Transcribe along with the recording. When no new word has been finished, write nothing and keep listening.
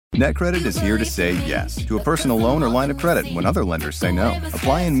NetCredit is here to say yes to a personal loan or line of credit when other lenders say no.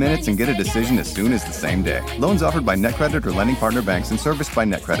 Apply in minutes and get a decision as soon as the same day. Loans offered by NetCredit or lending partner banks and serviced by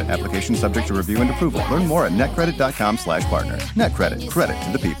NetCredit. Application subject to review and approval. Learn more at netcredit.com/partner. NetCredit. Credit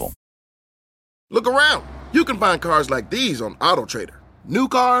to the people. Look around. You can find cars like these on AutoTrader. New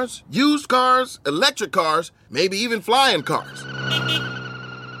cars, used cars, electric cars, maybe even flying cars.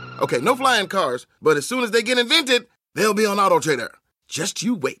 Okay, no flying cars, but as soon as they get invented, they'll be on AutoTrader. Just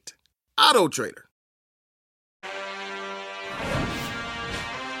you wait. AutoTrader.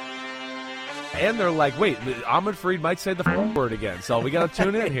 And they're like, wait, Ahmed Fareed might say the word again, so we got to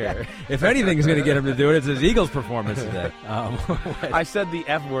tune in here. If anything is going to get him to do it, it's his Eagles performance today. I said the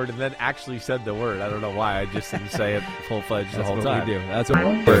F word and then actually said the word. I don't know why. I just didn't say it full-fledged the whole time. We do. That's what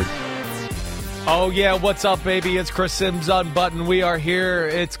we do. Oh, yeah, what's up, baby? It's Chris Sims Unbuttoned. We are here.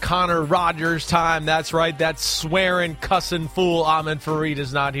 It's Connor Rogers time. That's right. That swearing, cussing fool Ahmed Fareed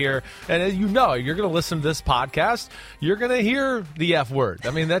is not here. And you know, you're going to listen to this podcast, you're going to hear the F word.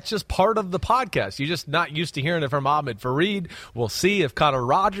 I mean, that's just part of the podcast. You're just not used to hearing it from Ahmed Fareed. We'll see if Connor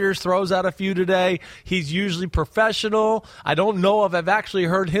Rogers throws out a few today. He's usually professional. I don't know if I've actually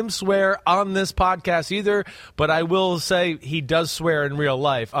heard him swear on this podcast either, but I will say he does swear in real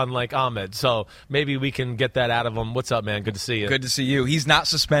life, unlike Ahmed. So maybe we can get that out of him. What's up, man? Good to see you. Good to see you. He's not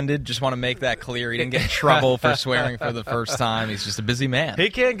suspended. Just want to make that clear. He didn't get in trouble for swearing for the first time. He's just a busy man. He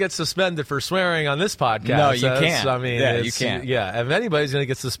can't get suspended for swearing on this podcast. No, you can't. I mean, yeah, you can't. Yeah, if anybody's going to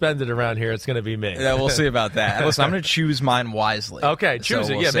get suspended around here, it's going to be me. Yeah, we'll see about that. Listen, I'm going to choose mine wisely. Okay, choose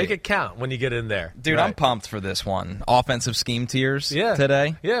it. We'll see. Make it count when you get in there. Dude, right. I'm pumped for this one. Offensive scheme tiers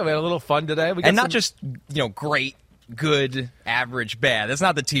today. Yeah, we had a little fun today. And not just, great, good, average, bad. That's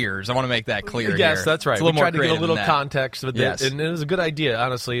not the tiers. I want to make that clear. Yes, here. That's right. It's a little we tried more to get a little than context with yes. it, and it was a good idea,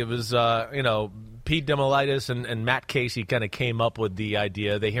 honestly. It was, Pete Demolitis and Matt Casey kind of came up with the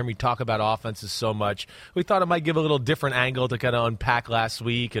idea. They hear me talk about offenses so much. We thought it might give a little different angle to kind of unpack last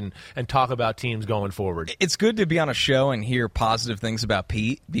week and talk about teams going forward. It's good to be on a show and hear positive things about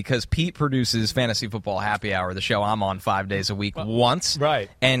Pete, because Pete produces Fantasy Football Happy Hour, the show I'm on 5 days a week, once. Right.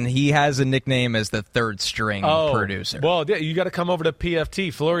 And he has a nickname as the third string producer. Well, yeah, you got to come over to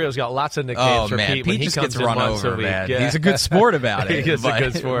PFT. Florio's got lots of nicknames for Pete. Pete just gets run over, man. Yeah. He's a good sport about it. He is a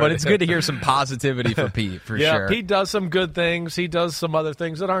good sport. But it's good to hear some positivity for Pete, for sure. Yeah, Pete does some good things. He does some other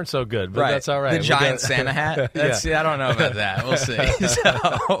things that aren't so good, but that's all right. The giant Santa hat? I don't know about that. We'll see.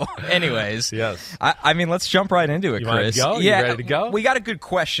 So, anyways, yes. I mean, let's jump right into it, Chris. You Yeah, ready to go? We got a good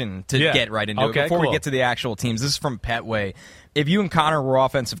question to get right into it before we get to the actual teams. This is from Petway. If you and Connor were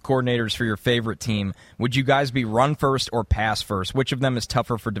offensive coordinators for your favorite team, would you guys be run first or pass first? Which of them is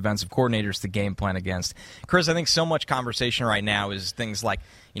tougher for defensive coordinators to game plan against? Chris, I think so much conversation right now is things like,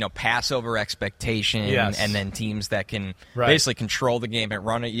 pass over expectation, and then teams that can basically control the game and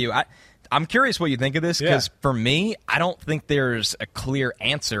run at you. I'm curious what you think of this, because for me, I don't think there's a clear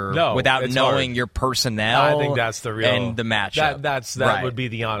answer without knowing your personnel. I think that's the real and the matchup. That would be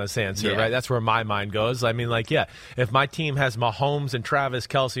the honest answer, right? That's where my mind goes. I mean, if my team has Mahomes and Travis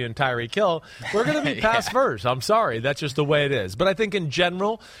Kelce and Tyreek Hill, we're going to be pass first. I'm sorry, that's just the way it is. But I think in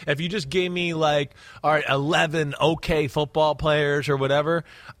general, if you just gave me 11 okay football players or whatever,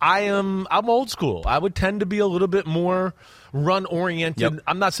 I'm old school. I would tend to be a little bit more run-oriented. Yep.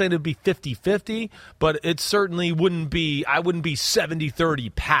 I'm not saying it would be 50-50, but it certainly wouldn't be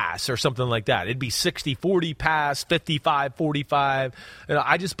 70-30 pass or something like that. It'd be 60-40 pass, 55-45.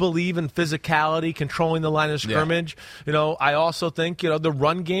 I just believe in physicality, controlling the line of scrimmage. Yeah. I also think, the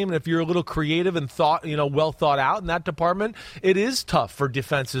run game, and if you're a little creative and well thought out in that department, it is tough for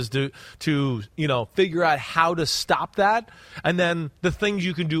defenses to figure out how to stop that, and then the things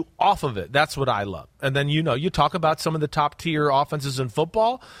you can do off of it. That's what I love. And then, you talk about some of the top-tier offenses in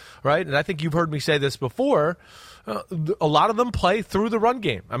football, right? And I think you've heard me say this before. A lot of them play through the run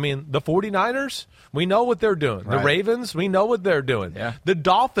game. I mean, the 49ers, we know what they're doing. Right. The Ravens, we know what they're doing. Yeah. The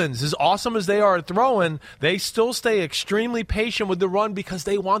Dolphins, as awesome as they are at throwing, they still stay extremely patient with the run because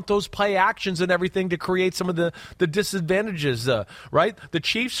they want those play actions and everything to create some of the disadvantages, right? The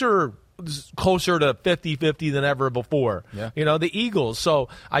Chiefs are closer to 50-50 than ever before. Yeah. The Eagles. So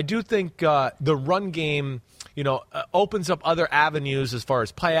I do think the run game, opens up other avenues as far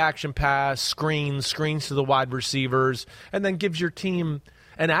as play action pass, screens to the wide receivers, and then gives your team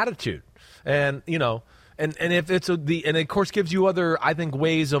an attitude. And, and if it's and of course gives you other, I think,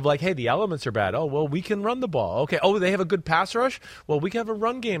 ways of hey, the elements are bad. Oh, well, we can run the ball. Okay. Oh, they have a good pass rush. Well, we can have a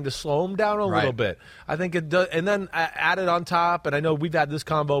run game to slow them down a little bit. I think it does. And then add it on top. And I know we've had this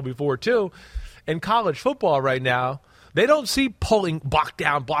combo before too. In college football right now, They don't see pulling, block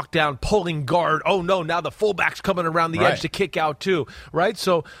down, pulling guard. Oh, no, now the fullback's coming around the edge to kick out too, right?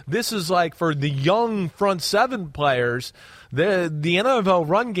 So this is like for the young front seven players, the NFL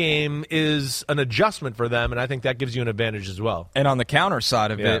run game is an adjustment for them, and I think that gives you an advantage as well. And on the counter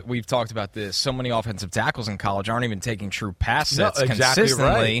side of it, we've talked about this, so many offensive tackles in college aren't even taking true pass sets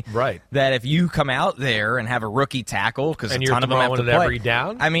consistently. Right. That if you come out there and have a rookie tackle, because a ton of them have to play, every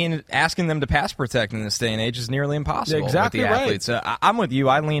down, I mean, asking them to pass protect in this day and age is nearly impossible with the athletes. I'm with you.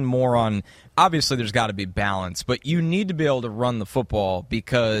 I lean more on, obviously there's got to be balance, but you need to be able to run the football,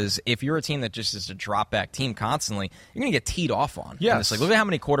 because if you're a team that just is a drop-back team constantly, you're going to get teed off on. Yes. Look at how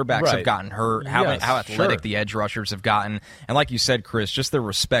many quarterbacks have gotten hurt, how athletic the edge rushers have gotten. And like you said, Chris, just the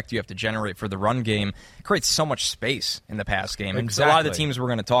respect you have to generate for the run game creates so much space in the pass game. And a lot of the teams we're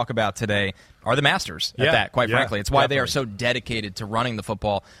going to talk about today are the masters at that, quite frankly. It's why they are so dedicated to running the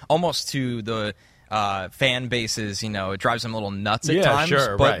football, almost to the fan bases, it drives them a little nuts at times.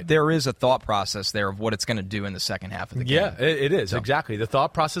 But there is a thought process there of what it's going to do in the second half of the game. Yeah, it is, exactly. The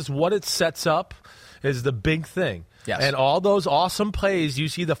thought process, what it sets up is the big thing. Yes. And all those awesome plays you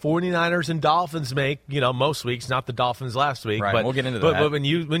see the 49ers and Dolphins make, most weeks, not the Dolphins last week. Right, but we'll get into that. But when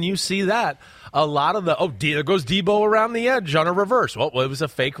you see that, a lot of there goes Debo around the edge on a reverse. Well, it was a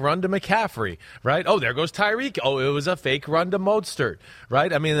fake run to McCaffrey, right? Oh, there goes Tyreek. Oh, it was a fake run to Mostert,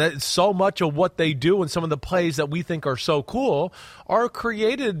 right? I mean, that's so much of what they do and some of the plays that we think are so cool are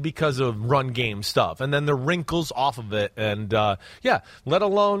created because of run game stuff. And then the wrinkles off of it. And, let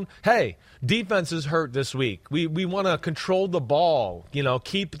alone, hey, defense is hurt this week. We want to control the ball,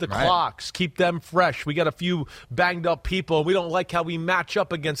 keep the clocks, keep them fresh. We got a few banged up people. We don't like how we match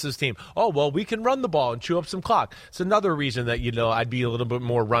up against this team. Oh, well, we can run the ball and chew up some clock. It's another reason that, I'd be a little bit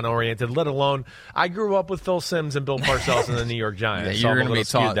more run-oriented, let alone I grew up with Phil Simms and Bill Parcells and the New York Giants. You're going to be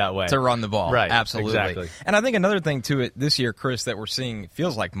taught that way to run the ball. Right, absolutely. Exactly. And I think another thing to it this year, Chris, that we're seeing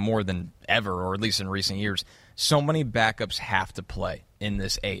feels like more than ever, or at least in recent years, so many backups have to play in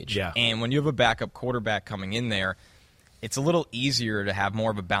this age. Yeah. And when you have a backup quarterback coming in there, it's a little easier to have more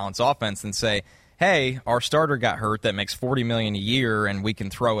of a balanced offense than say, hey, our starter got hurt that makes $40 million a year and we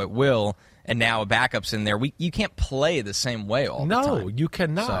can throw at will, and now a backup's in there. You can't play the same way all the time. No, you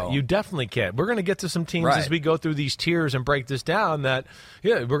cannot. So, you definitely can't. We're going to get to some teams as we go through these tiers and break this down that,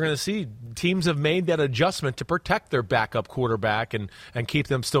 we're going to see teams have made that adjustment to protect their backup quarterback and keep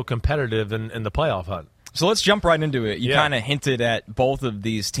them still competitive in the playoff hunt. So let's jump right into it. You kind of hinted at both of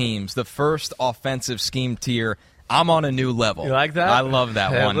these teams. The first offensive scheme tier, I'm on a new level. You like that? I love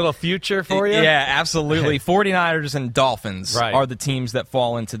that one. A little future for you? Yeah, absolutely. 49ers and Dolphins are the teams that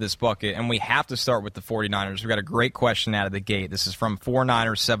fall into this bucket, and we have to start with the 49ers. We've got a great question out of the gate. This is from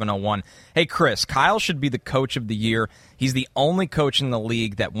 49ers701. Hey, Chris, Kyle should be the coach of the year. He's the only coach in the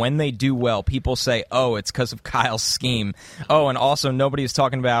league that when they do well, people say, oh, it's because of Kyle's scheme. Oh, and also nobody is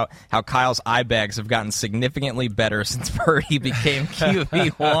talking about how Kyle's eye bags have gotten significantly better since Purdy became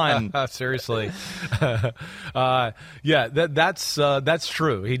QB1. Seriously. That's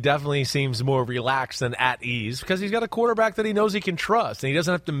true. He definitely seems more relaxed than at ease because he's got a quarterback that he knows he can trust, and he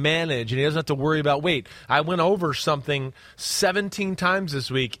doesn't have to manage, and he doesn't have to worry about, wait, I went over something 17 times this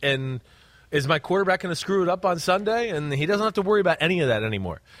week, and is my quarterback going to screw it up on Sunday? And he doesn't have to worry about any of that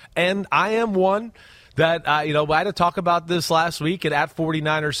anymore. And I am one that, I had to talk about this last week at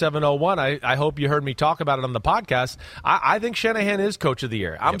 49ers701. I hope you heard me talk about it on the podcast. I think Shanahan is coach of the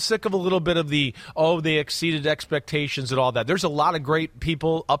year. I'm sick of a little bit of they exceeded expectations and all that. There's a lot of great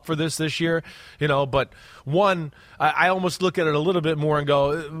people up for this year, but one, I almost look at it a little bit more and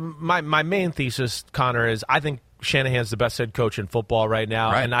go, my main thesis, Connor, is I think Shanahan's the best head coach in football right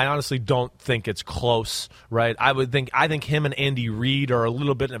now, and I honestly don't think it's close, right? I think him and Andy Reid are a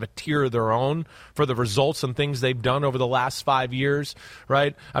little bit of a tier of their own for the results and things they've done over the last 5 years,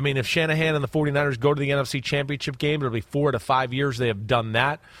 right? I mean, if Shanahan and the 49ers go to the NFC Championship game, it'll be 4 to 5 years they have done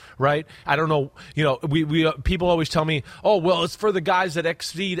that, right? I don't know, we people always tell me, oh, well, it's for the guys that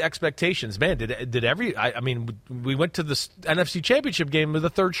exceed expectations. Man, we went to the NFC Championship game with a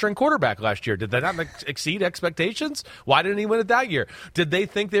third-string quarterback last year. Did that not exceed expectations? Why didn't he win it that year? Did they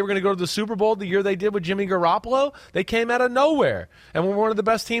think they were going to go to the Super Bowl the year they did with Jimmy Garoppolo? They came out of nowhere and were one of the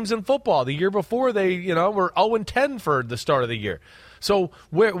best teams in football. The year before, they were 0-10 for the start of the year. So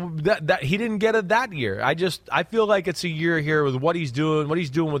he didn't get it that year. I feel like it's a year here with what he's doing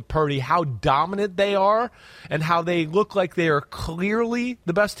with Purdy, how dominant they are, and how they look like they are clearly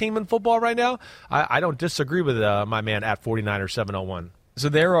the best team in football right now. I don't disagree with my man at 49ers701. So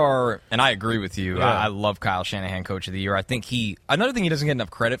there are, and I agree with you, I love Kyle Shanahan, Coach of the Year. I think another thing he doesn't get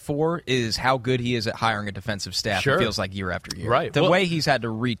enough credit for is how good he is at hiring a defensive staff, it feels like year after year. Right. The way he's had to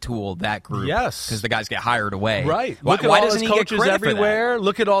retool that group. Yes. Because the guys get hired away. Right. Look at all doesn't his he coaches get credit everywhere. For that?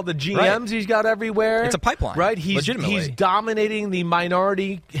 Look at all the GMs he's got everywhere. It's a pipeline. Right. He's dominating the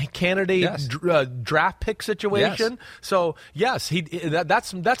minority candidate draft pick situation. Yes. So, yes,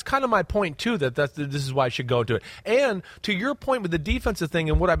 that's kind of my point, too, that this is why I should go into it. And to your point with the defensive thing,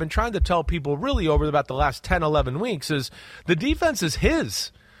 and what I've been trying to tell people really over about the last 10, 11 weeks is the defense is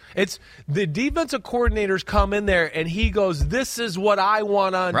his. It's the defensive coordinators come in there and he goes, this is what I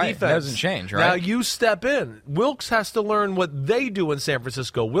want on defense. That doesn't change, right? Now you step in. Wilkes has to learn what they do in San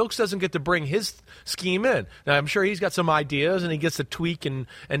Francisco. Wilkes doesn't get to bring his scheme in. Now I'm sure he's got some ideas and he gets to tweak and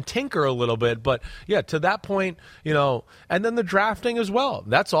tinker a little bit. But yeah, to that point, and then the drafting as well.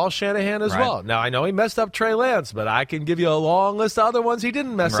 That's all Shanahan as well. Now I know he messed up Trey Lance, but I can give you a long list of other ones he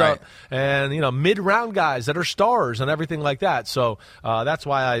didn't mess up. And mid-round guys that are stars and everything like that. So that's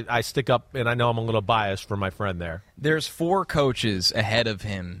why I stick up, and I know I'm a little biased for my friend there. There's 4 coaches ahead of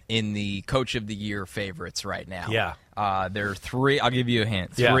him in the Coach of the Year favorites right now. Yeah. There are 3. I'll give you a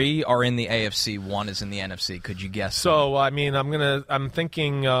hint. 3 are in the AFC. 1 is in the NFC. Could you guess? So, I mean, I'm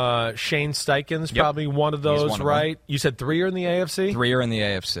thinking Shane Steichen's probably one of those, right? You said 3 are in the AFC? 3 are in the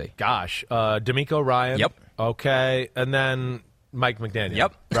AFC. Gosh. D'Amico Ryan. Yep. Okay. And then Mike McDaniel.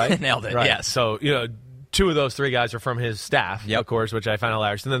 Yep. Right? Nailed it. Right. Yes. So, 2 of those 3 guys are from his staff, of course, which I find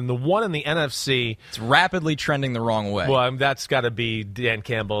hilarious. And then the one in the NFC, it's rapidly trending the wrong way. Well, that's got to be Dan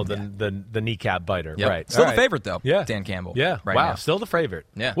Campbell, the kneecap biter, right? Still the favorite though. Yeah, Dan Campbell. Yeah, right wow, now. Still the favorite.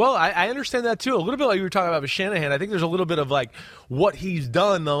 Yeah. Well, I understand that too. A little bit like you were talking about with Shanahan. I think there's a little bit of like what he's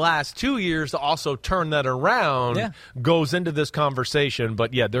done the last 2 years to also turn that around goes into this conversation.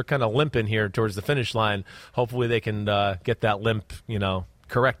 But yeah, they're kind of limping here towards the finish line. Hopefully, they can get that limp,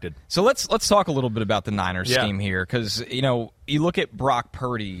 corrected. So let's talk a little bit about the Niners scheme here, because you look at Brock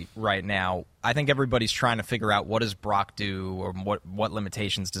Purdy right now. I think everybody's trying to figure out what does Brock do, or what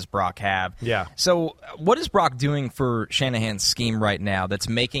limitations does Brock have. Yeah. So what is Brock doing for Shanahan's scheme right now that's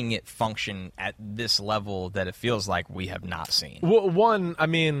making it function at this level that it feels like we have not seen? Well, one, I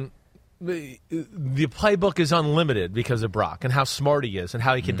mean, the playbook is unlimited because of Brock and how smart he is and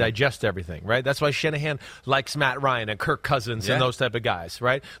how he can digest everything, right? That's why Shanahan likes Matt Ryan and Kirk Cousins and those type of guys,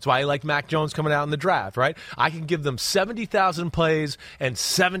 right? That's why I like Mac Jones coming out in the draft, right? I can give them 70,000 plays and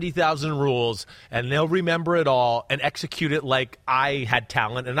 70,000 rules, and they'll remember it all and execute it like I had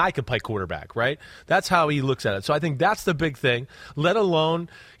talent and I could play quarterback, right? That's how he looks at it. So I think that's the big thing, let alone,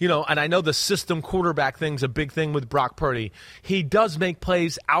 and I know the system quarterback thing's a big thing with Brock Purdy. He does make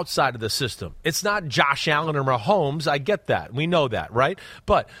plays outside of the system. It's not Josh Allen or Mahomes. I get that. We know that, right?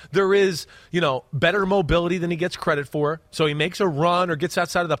 But there is, better mobility than he gets credit for. So he makes a run or gets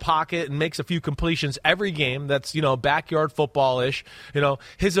outside of the pocket and makes a few completions every game. That's, backyard football-ish.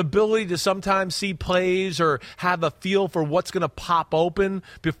 His ability to sometimes see plays or have a feel for what's going to pop open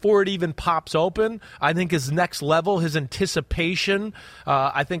before it even pops open, I think is next level. His anticipation,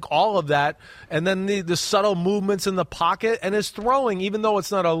 I think all of that. And then the subtle movements in the pocket and his throwing, even though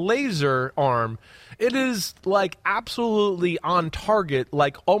it's not a laser arm, it is like absolutely on target,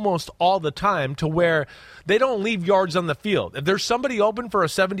 like almost all the time, to where they don't leave yards on the field. If there's somebody open for a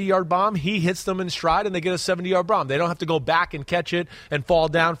 70-yard bomb, he hits them in stride and they get a 70-yard bomb. They don't have to go back and catch it and fall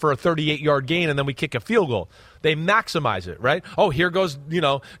down for a 38-yard gain and then we kick a field goal. They maximize it, right? Oh, here goes,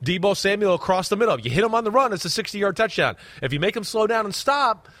 Deebo Samuel across the middle. You hit him on the run, it's a 60-yard touchdown. If you make him slow down and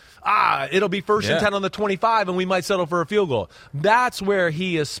stop, it'll be 1st and 10 on the 25, and we might settle for a field goal. That's where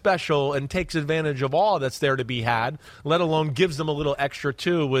he is special and takes advantage of all that's there to be had, let alone gives them a little extra,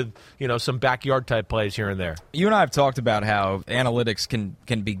 too, with, some backyard-type plays here and there. You and I have talked about how analytics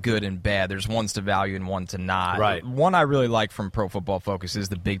can be good and bad. There's ones to value and one to not. Right. One I really like from Pro Football Focus is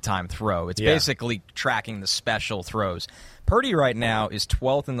the big-time throw. It's basically tracking the special throws. Purdy right now is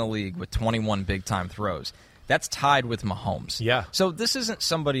 12th in the league with 21 big-time throws. That's tied with Mahomes. Yeah. So this isn't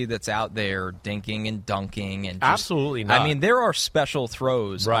somebody that's out there dinking and dunking and absolutely not. I mean, there are special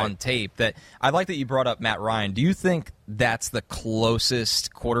throws on tape that I like that you brought up Matt Ryan. Do you think that's the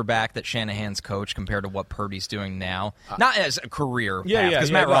closest quarterback that Shanahan's coached compared to what Purdy's doing now? Not as a career path,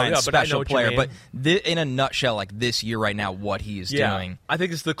 because Matt Ryan's a special player, but in a nutshell, like this year right now, what he is doing. I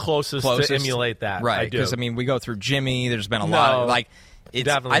think it's the closest to emulate that. Right, because, we go through Jimmy. There's been a lot of,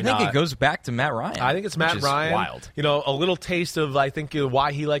 I think it goes back to Matt Ryan. I think it's Matt Ryan. Wild. A little taste of, I think,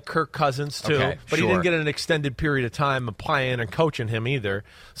 why he liked Kirk Cousins, too. Okay, but he didn't get an extended period of time of playing and coaching him either.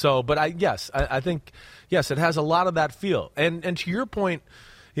 So, but I think, it has a lot of that feel. And to your point,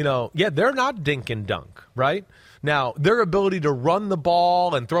 they're not dink and dunk, right? Now, their ability to run the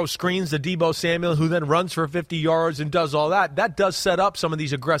ball and throw screens to Deebo Samuel, who then runs for 50 yards and does all that does set up some of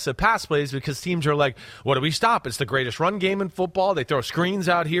these aggressive pass plays because teams are like, what do we stop? It's the greatest run game in football. They throw screens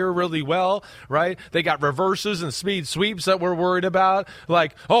out here really well, right? They got reverses and speed sweeps that we're worried about.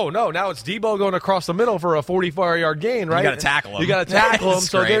 Like, oh, no, now it's Deebo going across the middle for a 44-yard gain, right? You got to tackle him. You got to tackle him.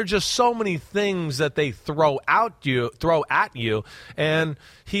 So great. there are just so many things that they throw at you, and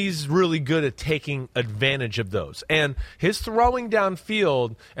he's really good at taking advantage of those. And his throwing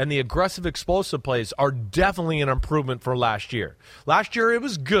downfield and the aggressive explosive plays are definitely an improvement from last year. Last year it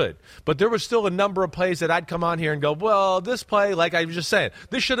was good, but there was still a number of plays that I'd come on here and go, well, this play, like I was just saying,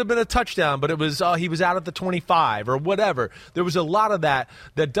 this should have been a touchdown, but it was he was out at the 25 or whatever. There was a lot of that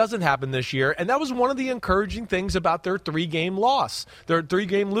doesn't happen this year, and that was one of the encouraging things about their 3-game loss, their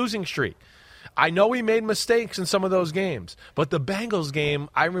 3-game losing streak. I know we made mistakes in some of those games, but the Bengals game,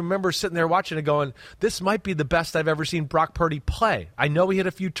 I remember sitting there watching it going, this might be the best I've ever seen Brock Purdy play. I know he had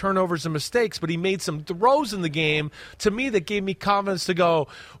a few turnovers and mistakes, but he made some throws in the game to me that gave me confidence to go,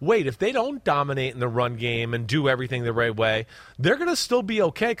 wait, if they don't dominate in the run game and do everything the right way, they're going to still be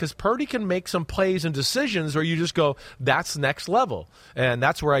okay because Purdy can make some plays and decisions where you just go, that's next level. And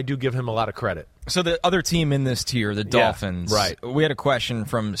that's where I do give him a lot of credit. So the other team in this tier, the Dolphins, right. We had a question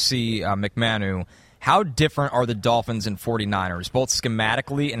from C. McManu. How different are the Dolphins and 49ers, both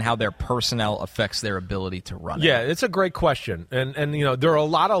schematically and how their personnel affects their ability to run it? Yeah, it's a great question. And you know, they're a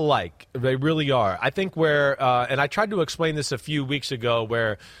lot alike. They really are. I think where, and I tried to explain this a few weeks ago,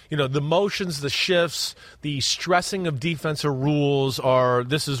 where, you know, the motions, the shifts, the stressing of defensive rules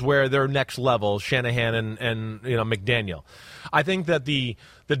this is where they're next level, Shanahan and you know, McDaniel. I think that the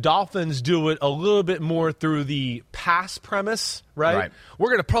Dolphins do it a little bit more through the pass premise, right? We're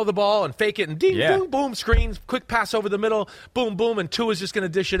going to throw the ball and fake it and boom, boom, screens, quick pass over the middle, boom, boom, and Tua's just going to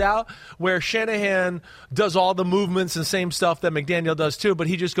dish it out, where Shanahan does all the movements and same stuff that McDaniel does too, but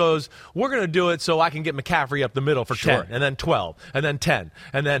he just goes, we're going to do it so I can get McCaffrey up the middle for 10, and then 12, and then 10,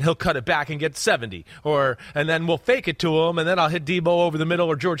 and then he'll cut it back and get 70, and then we'll fake it to him, and then I'll hit Deebo over the middle,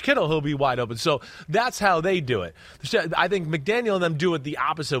 or George Kittle, he'll be wide open. So that's how they do it. I think McDaniel and them do it the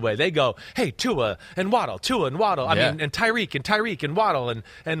opposite way. They go, hey, Tua and Waddle, I mean, and Tyreek and Waddle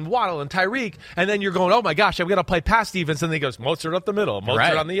and Waddle and Tyreek, and then you're going, oh my gosh, I'm going to play pass defense, and then he goes, Mozart up the middle,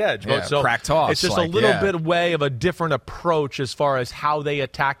 Mozart on the edge. So crack toss. It's just a little bit way of a different approach as far as how they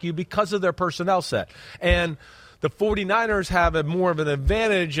attack you because of their personnel set. And the 49ers have more of an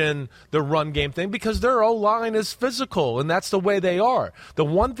advantage in the run game thing because their O-line is physical, and that's the way they are. The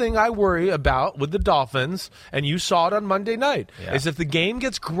one thing I worry about with the Dolphins, and you saw it on Monday night, is if the game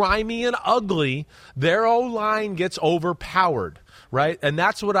gets grimy and ugly, their O-line gets overpowered. Right? And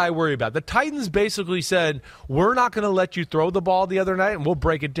that's what I worry about. The Titans basically said, we're not going to let you throw the ball the other night, and we'll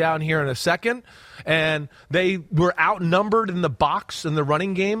break it down here in a second. And they were outnumbered in the box in the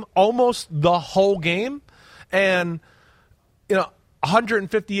running game almost the whole game. And, you know,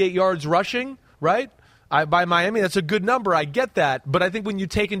 158 yards rushing, right? By Miami, that's a good number. I get that. But I think when you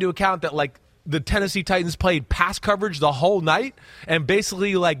take into account that, like, the Tennessee Titans played pass coverage the whole night and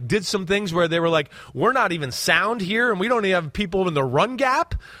basically like did some things where they were like, we're not even sound here and we don't even have people in the run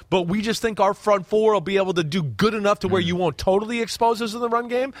gap, but we just think our front four will be able to do good enough to where you won't totally expose us in the run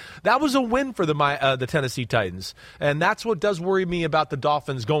game. That was a win for the Tennessee Titans. And that's what does worry me about the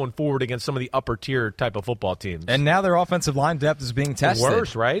Dolphins going forward against some of the upper tier type of football teams. And now their offensive line depth is being tested.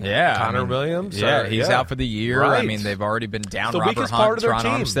 Worse, right? Yeah. Connor Williams. He's out for the year. Right. I mean, they've already been down the Robert weakest Hunt, part of their Ron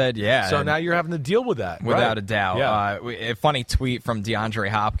team. Armstead. Yeah. So now you're having to deal with that. Without a doubt. A funny tweet from DeAndre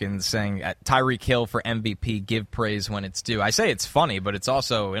Hopkins saying, Tyreek Hill for MVP, give praise when it's due. I say it's funny, but it's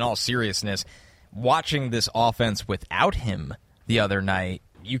also, in all seriousness, watching this offense without him the other night,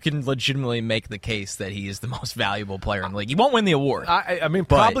 you can legitimately make the case that he is the most valuable player in the league. He won't win the award. I mean,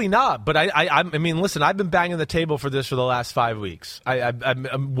 probably not. But I mean, listen, I've been banging the table for this for the last 5 weeks.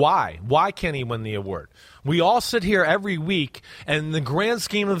 Why? Why can't he win the award? We all sit here every week, and in the grand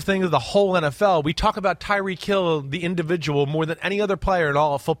scheme of things of the whole NFL, we talk about Tyreek Hill, the individual, more than any other player in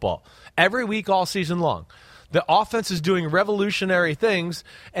all of football. Every week, all season long. The offense is doing revolutionary things,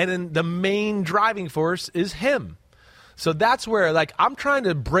 and then the main driving force is him. So that's where, like, I'm trying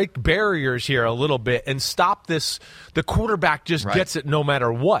to break barriers here a little bit and stop this. The quarterback just gets it no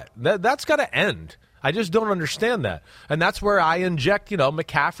matter what. That's got to end. I just don't understand that. And that's where I inject,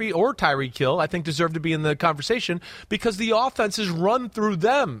 McCaffrey or Tyreek Hill, I think deserve to be in the conversation because the offense is run through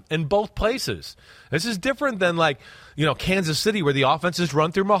them in both places. This is different than Kansas City where the offense is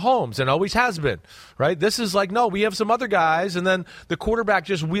run through Mahomes and always has been, right? This is like, no, we have some other guys and then the quarterback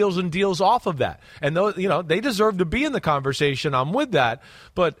just wheels and deals off of that. And those, they deserve to be in the conversation. I'm with that.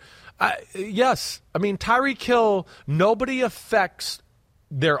 But Yes. I mean, Tyreek Hill, nobody affects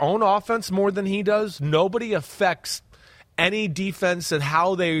their own offense more than he does. Nobody affects any defense and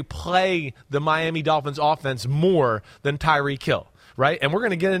how they play the Miami Dolphins offense more than Tyreek Hill. Right? And we're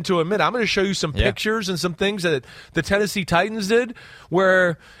going to get into it in a minute. I'm going to show you some pictures and some things that the Tennessee Titans did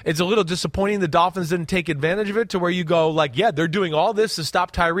where it's a little disappointing the Dolphins didn't take advantage of it, to where you go like, yeah, they're doing all this to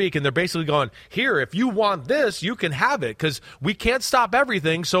stop Tyreek, and they're basically going, here, if you want this, you can have it, because we can't stop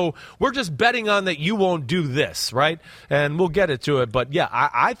everything, so we're just betting on that you won't do this, right? And we'll get into it. But, yeah,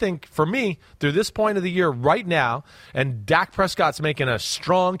 I think for me, through this point of the year right now, and Dak Prescott's making a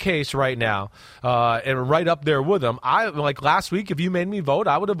strong case right now, and right up there with him, like last week, if you made me vote,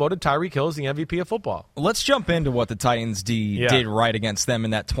 I would have voted Tyreek Hill as the MVP of football. Let's jump into what the Titans did right against them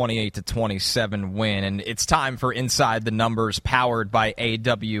in that 28-27 win, and it's time for Inside the Numbers, powered by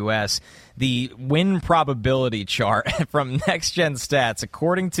AWS. The win probability chart from Next Gen Stats,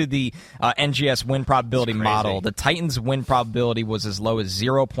 according to the NGS win probability model, the Titans' win probability was as low as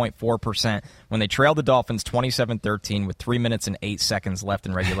 0.4% when they trailed the Dolphins 27-13 with 3 minutes and 8 seconds left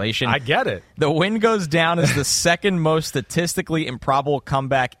in regulation. I get it. The win goes down as the second most statistically improbable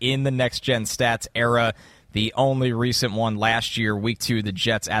comeback in the Next Gen Stats era. The only recent one last year, Week 2, the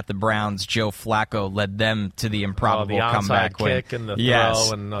Jets at the Browns. Joe Flacco led them to the improbable comeback win. Kick and the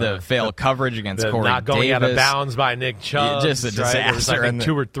throw and the failed coverage against Corey not going Davis. out of bounds by Nick Chubb. Just a disaster. Right? It was like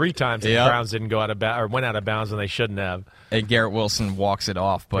 2 or 3 times the Browns didn't go out of bounds, or went out of bounds, and they shouldn't have. And Garrett Wilson walks it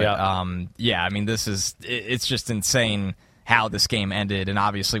off. But I mean, it's just insane how this game ended, and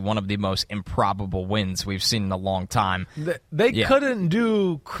obviously one of the most improbable wins we've seen in a long time. They couldn't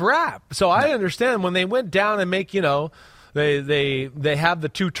do crap. So I understand when they went down and make, they have the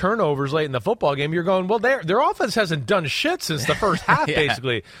 2 turnovers late in the football game. You're going, well, their offense hasn't done shit since the first half,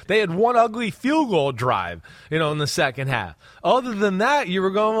 basically. They had one ugly field goal drive, in the second half. Other than that, you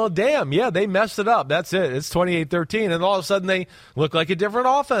were going, well, damn, they messed it up. That's it. It's 28-13. And all of a sudden they look like a different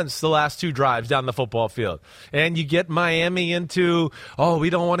offense the last 2 drives down the football field. And you get Miami into,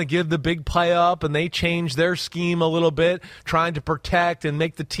 we don't want to give the big play up, and they change their scheme a little bit, trying to protect and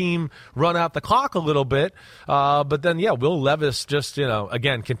make the team run out the clock a little bit. But then, Will Levis just,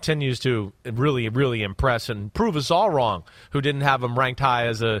 again, continues to really, really impress and prove us all wrong, who didn't have him ranked high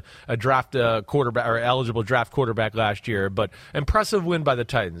as a draft quarterback or eligible draft quarterback last year. But impressive win by the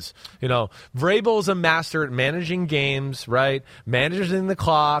Titans. Vrabel's a master at managing games, right? Managing the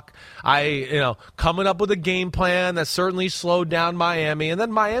clock. Coming up with a game plan that certainly slowed down Miami. And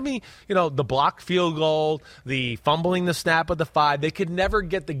then Miami, the blocked field goal, the fumbling the snap at the 5, they could never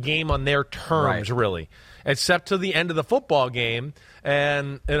get the game on their terms, really, except to the end of the football game.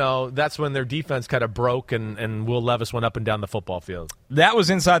 And, that's when their defense kind of broke, and Will Levis went up and down the football field. That was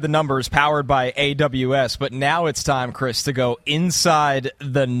Inside the Numbers, powered by AWS. But now it's time, Chris, to go inside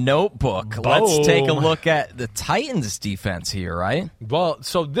the notebook. Boom. Let's take a look at the Titans' defense here, right? Well,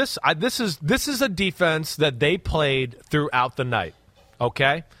 so this is a defense that they played throughout the night,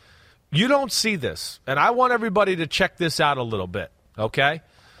 okay? You don't see this, and I want everybody to check this out a little bit, okay?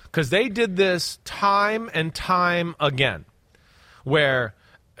 Because they did this time and time again, where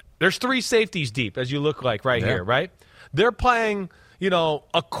there's 3 safeties deep, as you look like here, right? They're playing,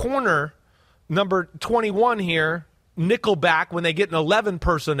 a corner, number 21 here, nickel back when they get an 11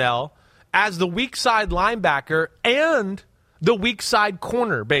 personnel, as the weak side linebacker and the weak side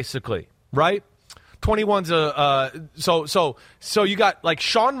corner, basically, right? 21's so you got like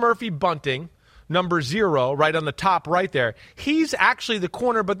Sean Murphy Bunting, number 0, right on the top right there. He's actually the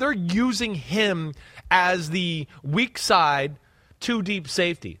corner, but they're using him as the weak side 2 deep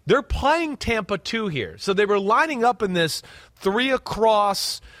safety. They're playing Tampa 2 here. So they were lining up in this 3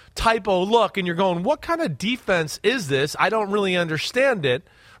 across typo look, and you're going, what kind of defense is this? I don't really understand it,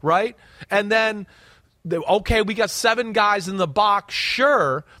 right? And then, okay, we got 7 guys in the box,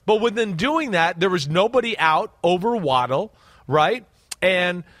 sure, but within doing that, there was nobody out over Waddle, right?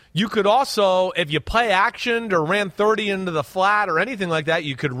 And you could also, if you play actioned or ran 30 into the flat or anything like that,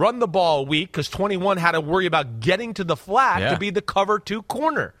 you could run the ball weak, because 21 had to worry about getting to the flat to be the cover 2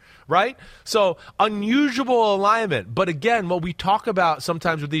 corner, right? So unusual alignment. But again, what we talk about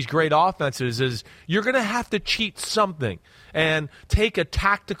sometimes with these great offenses is you're going to have to cheat something and take a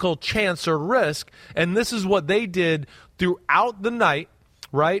tactical chance or risk. And this is what they did throughout the night,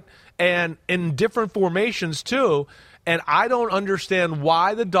 right? And in different formations too. And I don't understand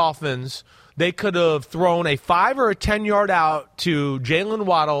why the Dolphins, they could have thrown a 5 or a 10-yard out to Jalen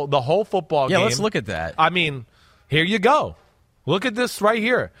Waddle the whole football game. Yeah, let's look at that. I mean, here you go. Look at this right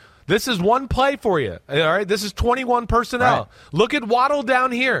here. This is one play for you. All right, this is 21 personnel. Right. Look at Waddle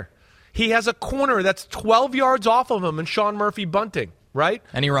down here. He has a corner that's 12 yards off of him, and Sean Murphy Bunting. right?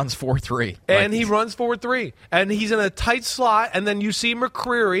 And he runs 4.3. And he runs 4.3. And he's in a tight slot. And then you see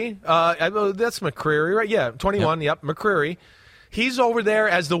McCreary. That's McCreary, right? Yeah, 21. Yep, McCreary. He's over there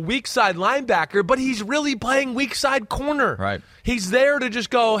as the weak side linebacker, but he's really playing weak side corner. Right. He's there to just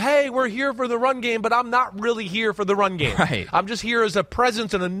go, hey, we're here for the run game, but I'm not really here for the run game. Right. I'm just here as a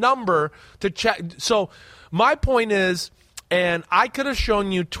presence and a number to check. So my point is, and I could have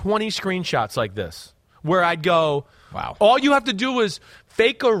shown you 20 screenshots like this where I'd go, wow, all you have to do is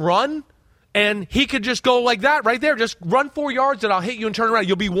fake a run, and he could just go like that right there. Just run 4 yards, and I'll hit you and turn around.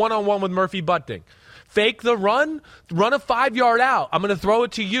 You'll be one-on-one with Murphy Bunting. Fake the run a 5-yard out. I'm going to throw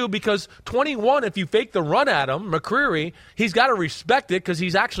it to you because 21, if you fake the run at him, McCreary, he's got to respect it because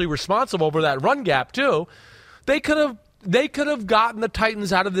he's actually responsible for that run gap too. They could have gotten the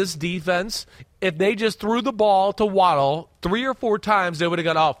Titans out of this defense if they just threw the ball to Waddle 3 or 4 times. They would have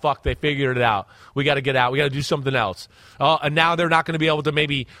gone, oh, fuck, they figured it out. We got to get out. We got to do something else. And now they're not going to be able to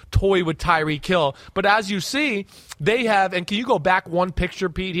maybe toy with Tyreek Hill. But as you see, they have, and can you go back one picture,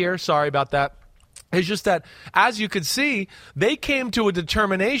 Pete, here? Sorry about that. It's just that, as you could see, they came to a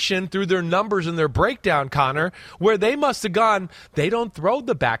determination through their numbers and their breakdown, Connor, where they must have gone, they don't throw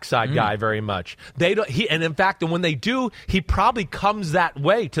the backside guy very much. And in fact, when they do, he probably comes that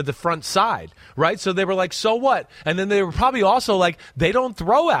way to the front side, right? So they were like, so what? And then they were probably also like, they don't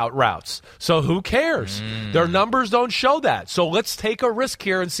throw out routes, so who cares? Their numbers don't show that. So let's take a risk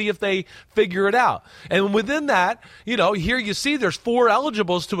here and see if they figure it out. And within that, here you see there's 4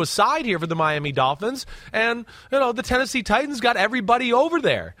 eligibles to a side here for the Miami Dolphins. And, the Tennessee Titans got everybody over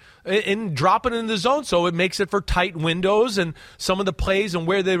there and dropping in the zone. So it makes it for tight windows, and some of the plays and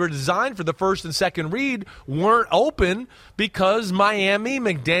where they were designed for the first and second read weren't open because Miami,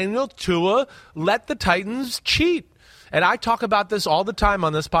 McDaniel, Tua let the Titans cheat. And I talk about this all the time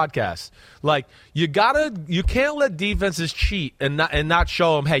on this podcast. Like, you can't let defenses cheat and not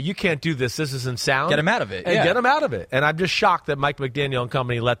show them, hey, you can't do this. This isn't sound. Get them out of it. And get them out of it. And I'm just shocked that Mike McDaniel and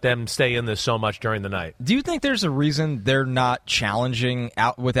company let them stay in this so much during the night. Do you think there's a reason they're not challenging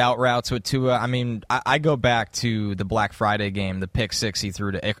out routes with Tua? I mean, I go back to the Black Friday game, the pick 6 he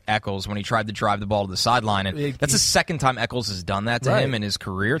threw to Eccles when he tried to drive the ball to the sideline. And that's the second time Eccles has done that to him in his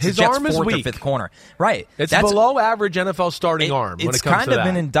career. It's his the Jets' arm is 4th weak. Or 5th corner. Right. It's below average NFL starting arm when it comes to that. It's kind of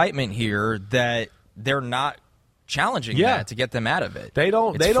an indictment here that they're not challenging that to get them out of it. They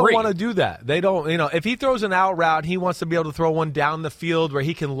don't want to do that. They don't, if he throws an out route, he wants to be able to throw one down the field where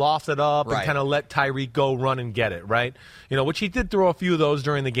he can loft it up and kind of let Tyreek go run and get it, right? Which he did throw a few of those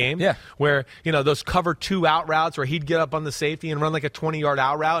during the game. Yeah. Where, those cover 2 out routes where he'd get up on the safety and run like a 20-yard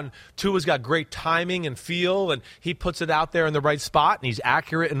out route, and Tua's got great timing and feel, and he puts it out there in the right spot, and he's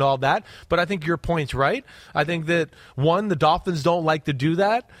accurate and all that. But I think your point's right. I think that, 1, the Dolphins don't like to do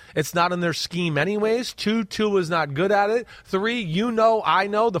that. It's not in their scheme anyways. 2, Tua's not good at it. 3, I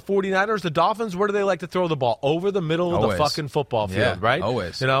know, the 49ers, the Dolphins, where do they like to throw the ball? Over the middle of the fucking football field, right?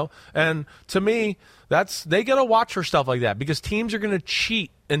 Always. And to me, they got to watch for stuff like that because teams are going to cheat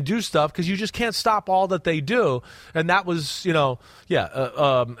and do stuff because you just can't stop all that they do. And that was, a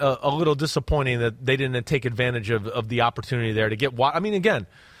little disappointing that they didn't take advantage of the opportunity there to get. I mean, again,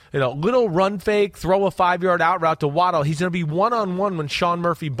 little run fake, throw a 5-yard out route to Waddle. He's going to be one-on-one with Sean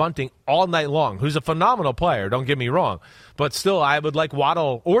Murphy Bunting all night long, who's a phenomenal player, don't get me wrong. But still, I would like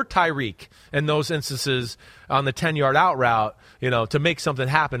Waddle or Tyreek in those instances on the 10-yard out route, to make something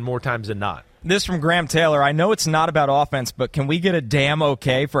happen more times than not. This from Graham Taylor. I know it's not about offense, but can we get a damn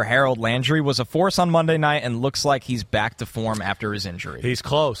okay for Harold Landry? Was a force on Monday night and looks like he's back to form after his injury. He's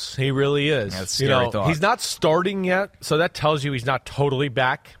close. He really is. That's a scary thought. He's not starting yet, so that tells you he's not totally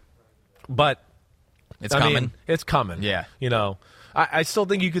back. But it's coming. It's coming. Yeah. I still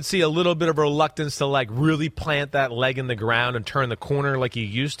think you could see a little bit of reluctance to really plant that leg in the ground and turn the corner like you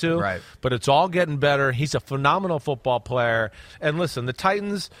used to. Right. But it's all getting better. He's a phenomenal football player. And listen, the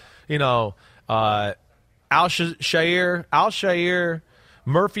Titans, Al-Shair,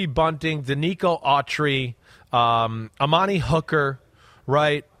 Murphy Bunting, Danico Autry, Amani Hooker,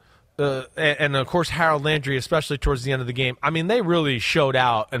 right? And, of course, Harold Landry, especially towards the end of the game. I mean, they really showed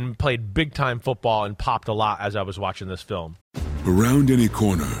out and played big-time football and popped a lot as I was watching this film. Around any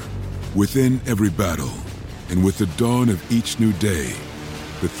corner, within every battle, and with the dawn of each new day,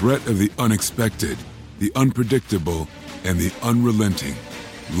 the threat of the unexpected, the unpredictable, and the unrelenting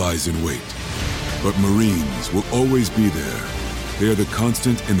lies in wait. But Marines will always be there. They are the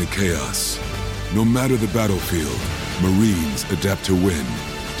constant in the chaos. No matter the battlefield, Marines adapt to win,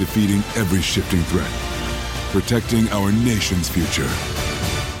 defeating every shifting threat, protecting our nation's future.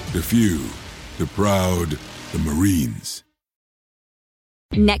 The few, the proud, the Marines.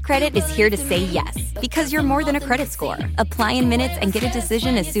 NetCredit is here to say yes, because you're more than a credit score. Apply in minutes and get a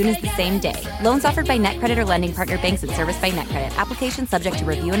decision as soon as the same day. Loans offered by NetCredit or lending partner banks and serviced by NetCredit. Application subject to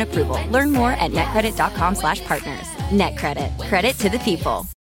review and approval. Learn more at netcredit.com/partners. NetCredit. Credit to the people.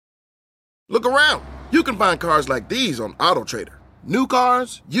 Look around. You can find cars like these on AutoTrader. New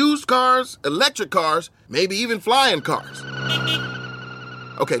cars, used cars, electric cars, maybe even flying cars.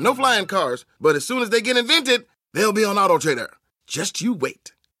 Okay, no flying cars, but as soon as they get invented, they'll be on AutoTrader. Just you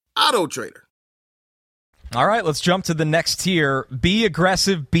wait. AutoTrader. All right, let's jump to the next tier. Be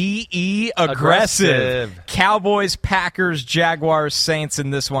aggressive, be aggressive. Cowboys, Packers, Jaguars, Saints in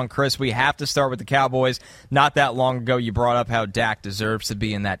this one. Chris, we have to start with the Cowboys. Not that long ago, you brought up how Dak deserves to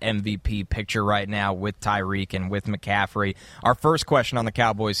be in that MVP picture right now with Tyreek and with McCaffrey. Our first question on the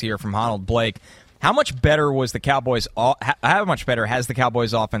Cowboys here from Honald Blake. How much better has the Cowboys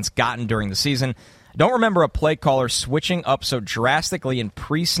offense gotten during the season? I don't remember a play caller switching up so drastically in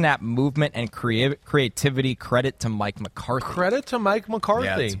pre-snap movement and creativity. Credit to Mike McCarthy. Credit to Mike McCarthy.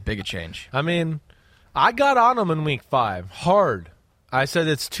 Yeah, it's big a change. I mean, I got on him in Week 5 hard. I said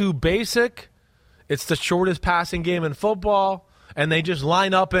it's too basic. It's the shortest passing game in football, and they just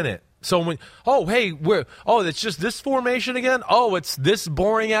line up in it. So when it's just this formation again. Oh, it's this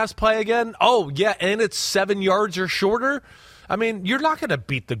boring ass play again. Oh yeah, and it's 7 yards or shorter. I mean, you're not going to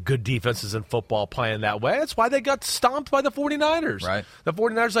beat the good defenses in football playing that way. That's why they got stomped by the 49ers. Right. The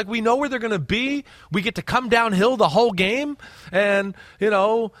 49ers, we know where they're going to be. We get to come downhill the whole game. And,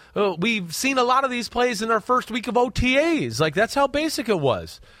 we've seen a lot of these plays in our first week of OTAs. That's how basic it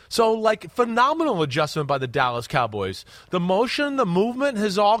was. So, phenomenal adjustment by the Dallas Cowboys. The motion, the movement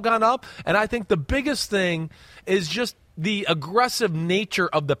has all gone up. And I think the biggest thing is just the aggressive nature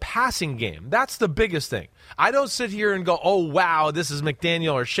of the passing game. That's the biggest thing. I don't sit here and go, oh, wow, this is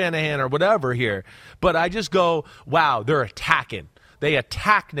McDaniel or Shanahan or whatever here. But I just go, wow, they're attacking. They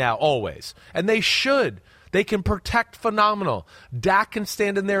attack now always. And they should. They can protect phenomenal. Dak can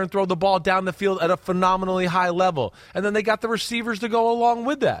stand in there and throw the ball down the field at a phenomenally high level. And then they got the receivers to go along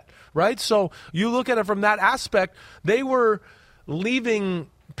with that, right? So you look at it from that aspect, they were leaving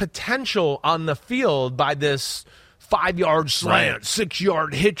potential on the field by this 5-yard slant,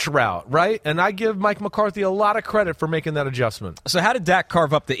 6-yard hitch route, right? And I give Mike McCarthy a lot of credit for making that adjustment. So how did Dak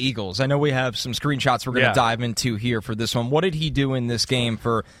carve up the Eagles? I know we have some screenshots we're going to dive into here for this one. What did he do in this game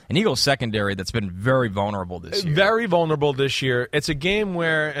for an Eagles secondary that's been very vulnerable this year? Very vulnerable this year. It's a game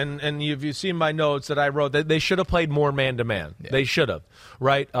where, and you've seen my notes that I wrote, that they should have played more man-to-man. Yeah. They should have,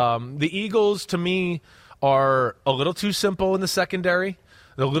 right? The Eagles, to me, are a little too simple in the secondary.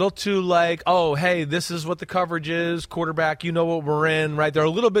 They're a little too oh, hey, this is what the coverage is, quarterback, you know what we're in, right? They're a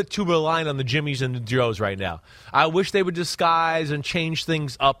little bit too reliant on the Jimmies and the Joes right now. I wish they would disguise and change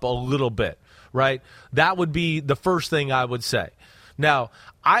things up a little bit, right? That would be the first thing I would say. Now,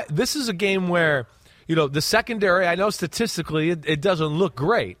 this is a game where, the secondary, I know statistically it doesn't look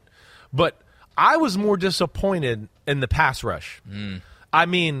great, but I was more disappointed in the pass rush. I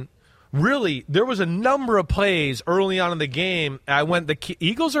mean, really, there was a number of plays early on in the game. The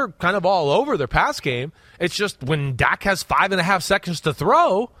Eagles are kind of all over their pass game. It's just when Dak has 5.5 seconds to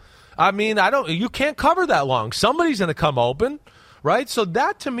throw, I mean, you can't cover that long. Somebody's going to come open, right? So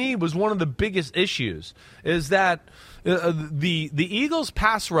that, to me, was one of the biggest issues, is that the Eagles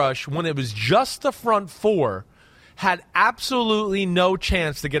pass rush, when it was just the front four, had absolutely no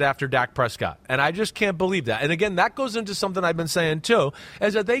chance to get after Dak Prescott. And I just can't believe that. And again, that goes into something I've been saying too,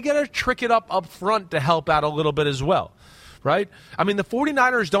 is that they got to trick it up front to help out a little bit as well. Right? I mean, the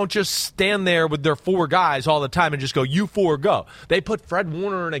 49ers don't just stand there with their 4 guys all the time and just go, you 4 go. They put Fred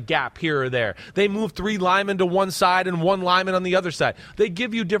Warner in a gap here or there. They move 3 linemen to one side and 1 lineman on the other side. They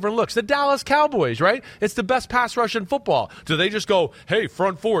give you different looks. The Dallas Cowboys, right? It's the best pass rush in football. Do they just go, hey,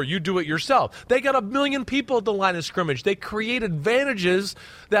 front 4, you do it yourself? They got 1 million people at the line of scrimmage. They create advantages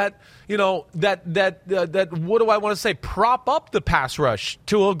that, that what do I want to say, prop up the pass rush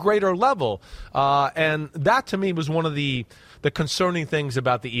to a greater level. And that, to me, was one of the concerning things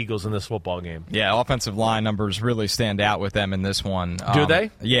about the Eagles in this football game. Yeah, offensive line numbers really stand out with them in this one. Do they?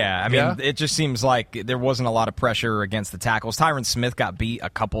 Yeah, I mean, It just seems like there wasn't a lot of pressure against the tackles. Tyron Smith got beat a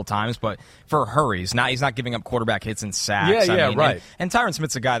couple times, but for hurries. He's not giving up quarterback hits and sacks. Right. And Tyron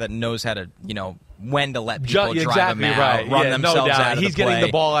Smith's a guy that knows how to, when to let people drive them out, run themselves out of the He's play. getting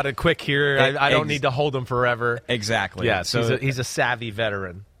the ball out of quick here. I don't need to hold him forever. Exactly. Yeah, so he's a savvy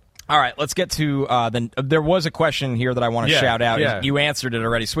veteran. All right, let's get to there was a question here that I want to shout out. Yeah. You answered it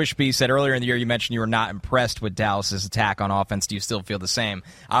already. Swish B said earlier in the year you mentioned you were not impressed with Dallas's attack on offense. Do you still feel the same?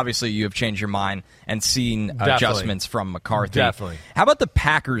 Obviously, you have changed your mind and seen adjustments from McCarthy. Definitely. How about the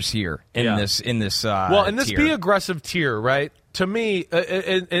Packers here in this in this tier? be aggressive tier, right? to me,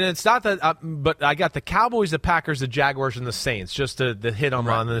 and it's not that, but I got the Cowboys, the Packers, the Jaguars, and the Saints just to hit them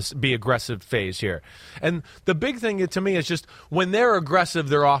on this be aggressive phase here. And the big thing to me is just when they're aggressive,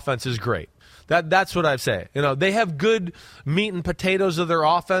 their offense is great. That's what I say. They have good meat and potatoes of their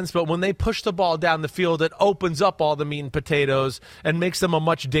offense, but when they push the ball down the field, it opens up all the meat and potatoes and makes them a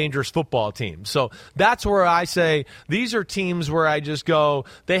much dangerous football team. So that's where I say these are teams where I just go,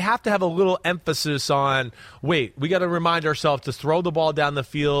 they have to have a little emphasis on, wait, we got to remind ourselves to throw the ball down the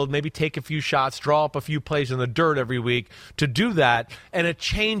field, maybe take a few shots, draw up a few plays in the dirt every week to do that, and it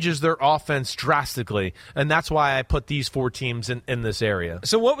changes their offense drastically. And that's why I put these 4 teams in this area.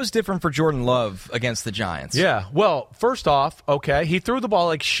 So what was different for Jordan Love against the Giants? Yeah, well, first off, okay, he threw the ball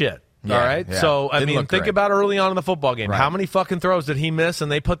like shit. Yeah, all right, yeah. So Didn't think about early on in the football game. Right. How many fucking throws did he miss?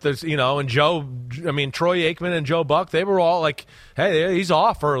 And they put this, and Troy Aikman and Joe Buck, they were all like, "Hey, he's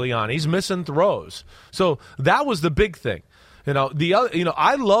off early on. He's missing throws." So that was the big thing.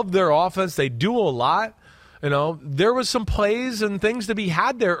 I love their offense. They do a lot. There was some plays and things to be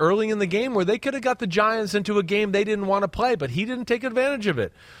had there early in the game where they could have got the Giants into a game they didn't want to play, but he didn't take advantage of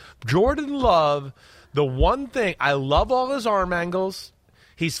it. Jordan Love, the one thing, I love all his arm angles.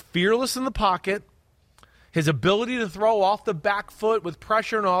 He's fearless in the pocket. His ability to throw off the back foot with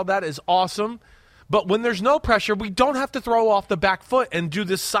pressure and all that is awesome. But when there's no pressure, we don't have to throw off the back foot and do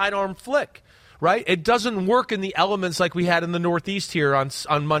this sidearm flick, right? It doesn't work in the elements like we had in the Northeast here on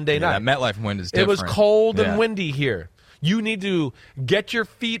Monday night. That MetLife wind is different. It was cold and windy here. You need to get your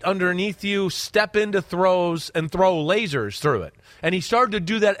feet underneath you, step into throws, and throw lasers through it. And he started to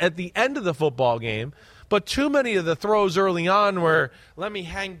do that at the end of the football game. But too many of the throws early on were, let me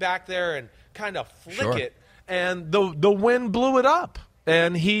hang back there and kind of flick it. And the wind blew it up.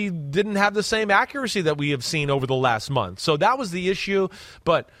 And he didn't have the same accuracy that we have seen over the last month. So that was the issue.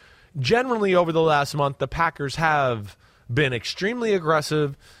 But generally over the last month, the Packers have been extremely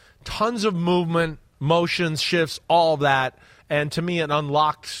aggressive, tons of movement, motions, shifts, all that. And to me, it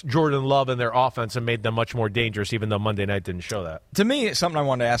unlocked Jordan Love and their offense and made them much more dangerous, even though Monday night didn't show that. To me, it's something I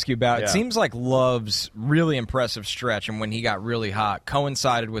wanted to ask you about. Yeah. It seems like Love's really impressive stretch, and when he got really hot,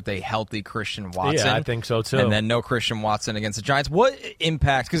 coincided with a healthy Christian Watson. Yeah, I think so, too. And then no Christian Watson against the Giants. What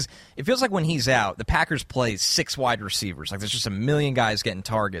impact? Because it feels like when he's out, the Packers play 6 wide receivers. Like there's just a million guys getting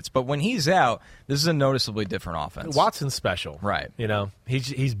targets. But when he's out, this is a noticeably different offense. Watson's special. Right.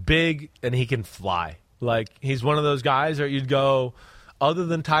 He's big and he can fly. Like, he's one of those guys that you'd go, other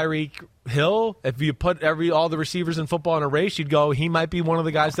than Tyreek Hill, if you put all the receivers in football in a race, you'd go, he might be one of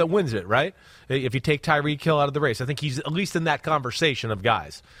the guys that wins it, right? If you take Tyreek Hill out of the race. I think he's at least in that conversation of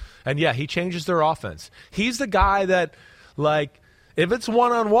guys. And, yeah, he changes their offense. He's the guy that, like, if it's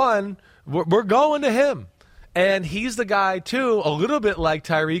one-on-one, we're going to him. And he's the guy, too, a little bit like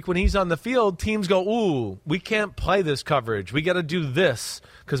Tyreek. When he's on the field, teams go, ooh, we can't play this coverage. We got to do this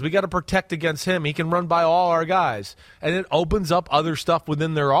because we got to protect against him. He can run by all our guys. And it opens up other stuff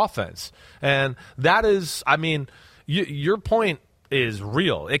within their offense. And that is, your point is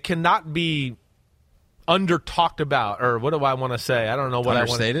real. It cannot be under-talked about, or what do I want to say? I don't know what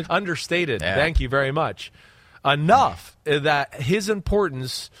Understated? I want. Understated. Yeah. Thank you very much. Enough that his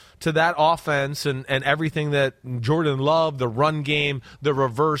importance to that offense and everything that Jordan Love, the run game, the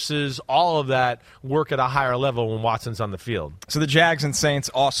reverses, all of that work at a higher level when Watson's on the field. So the Jags and Saints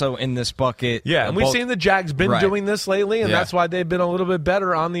also in this bucket. Yeah, and we've seen the Jags been doing this lately, and that's why they've been a little bit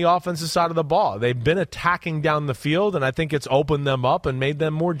better on the offensive side of the ball. They've been attacking down the field, and I think it's opened them up and made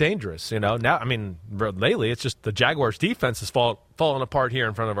them more dangerous. Now, lately it's just the Jaguars' defense is falling apart here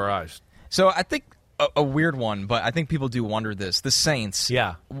in front of our eyes. So I think a weird one, but I think people do wonder this. The Saints,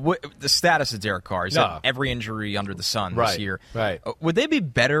 the status of Derek Carr. He's had every injury under the sun this year. Right. Would they be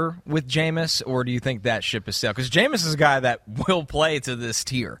better with Jameis, or do you think that ship is sailed? Because Jameis is a guy that will play to this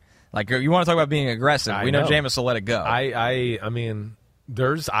tier. Like, you want to talk about being aggressive. We know Jameis will let it go. I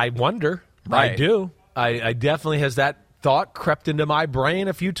wonder. Right. I do. I definitely has that thought crept into my brain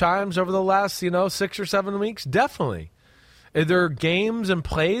a few times over the last, 6 or 7 weeks. Definitely. Are there games and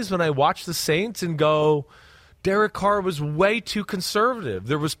plays when I watch the Saints and go, Derek Carr was way too conservative.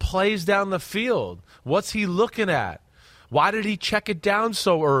 There was plays down the field. What's he looking at? Why did he check it down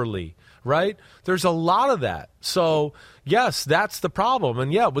so early? Right? There's a lot of that. So, yes, that's the problem.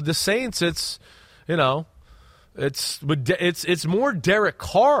 And, yeah, with the Saints, it's more Derek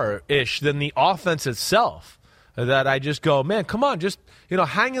Carr-ish than the offense itself. That I just go, man, come on, just,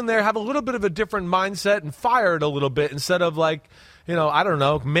 hang in there, have a little bit of a different mindset and fire it a little bit instead of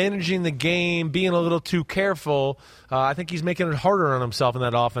managing the game, being a little too careful. I think he's making it harder on himself in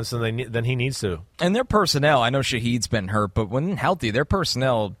that offense than he needs to. And their personnel, I know Shaheed's been hurt, but when healthy, their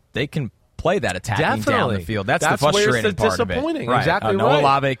personnel, they can play that attacking down the field. That's the frustrating part of it. Right. Exactly Noah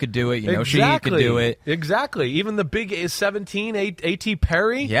Olave could do it. Sheehy could do it. Exactly. Even the big 17, A.T.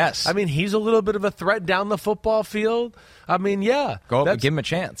 Perry. Yes. I mean, he's a little bit of a threat down the football field. I mean, yeah. Go up and give him a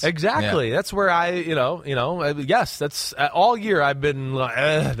chance. Exactly. Yeah. That's where yes, that's all year I've been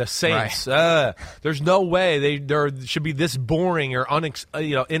like, the Saints. Right. There's no way they should be this boring or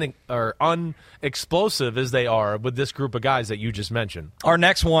unexplosive as they are with this group of guys that you just mentioned. Our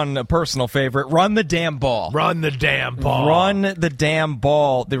next one, a personal favorite, run the damn ball. Run the damn ball. Run the damn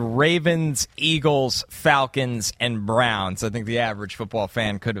ball. The Ravens, Eagles, Falcons, and Browns. I think the average football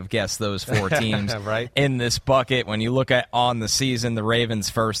fan could have guessed those four teams right. in this bucket. When you look at on the season, the Ravens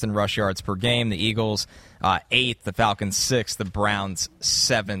first in rush yards per game, the Eagles 8th, the Falcons 6th, the Browns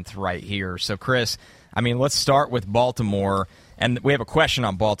 7th right here. So, Chris, I mean, let's start with Baltimore. And we have a question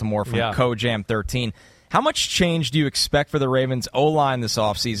on Baltimore from CoJam13. How much change do you expect for the Ravens' O-line this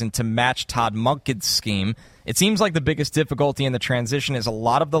offseason to match Todd Monken's scheme? It seems like the biggest difficulty in the transition is a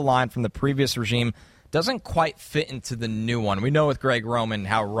lot of the line from the previous regime doesn't quite fit into the new one. We know with Greg Roman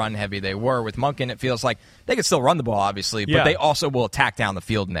how run-heavy they were. With Monken, it feels like they can still run the ball, obviously, but they also will attack down the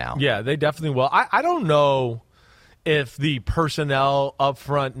field now. Yeah, they definitely will. I don't know if the personnel up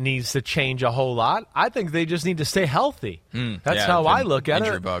front needs to change a whole lot. I think they just need to stay healthy. That's how I look at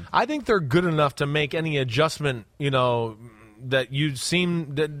it. Bug. I think they're good enough to make any adjustment, that you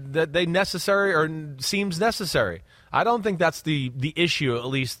seem that they necessary or seems necessary. I don't think that's the issue, at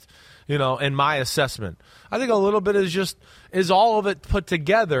least, in my assessment. I think a little bit is all of it put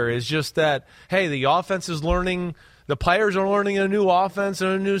together is just that, hey, the offense is learning. The players are learning a new offense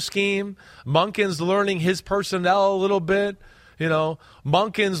and a new scheme. Monken's learning his personnel a little bit.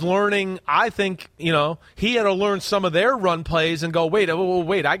 Monken's learning, I think, he had to learn some of their run plays and go, wait, they've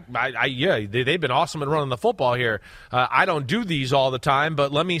been awesome at running the football here. I don't do these all the time,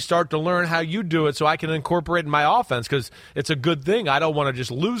 but let me start to learn how you do it so I can incorporate in my offense because it's a good thing. I don't want to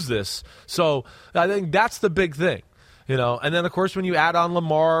just lose this. So I think that's the big thing. And then, of course, when you add on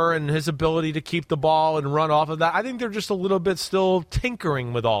Lamar and his ability to keep the ball and run off of that, I think they're just a little bit still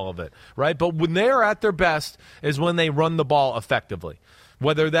tinkering with all of it, right? But when they're at their best is when they run the ball effectively.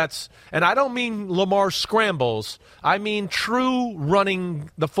 Whether that's – and I don't mean Lamar scrambles. I mean true running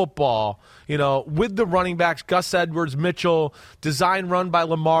the football, with the running backs, Gus Edwards, Mitchell, design run by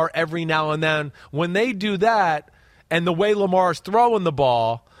Lamar every now and then. When they do that and the way Lamar's throwing the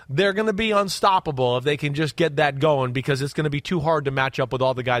ball – they're going to be unstoppable if they can just get that going because it's going to be too hard to match up with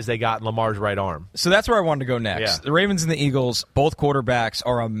all the guys they got in Lamar's right arm. So that's where I wanted to go next. Yeah. The Ravens and the Eagles, both quarterbacks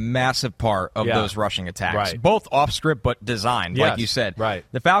are a massive part of those rushing attacks. Right. Both off script but designed, like you said. Right.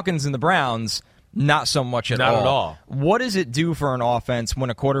 The Falcons and the Browns, not so much at all. Not at all. What does it do for an offense when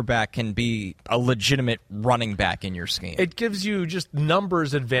a quarterback can be a legitimate running back in your scheme? It gives you just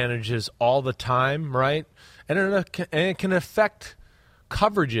numbers advantages all the time, right? And it can affect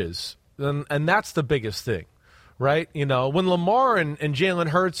coverages, and that's the biggest thing, right? When Lamar and Jalen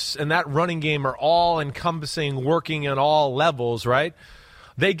Hurts and that running game are all encompassing, working on all levels, right?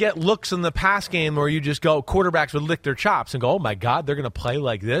 They get looks in the pass game where you just go, quarterbacks would lick their chops and go, oh my God, they're going to play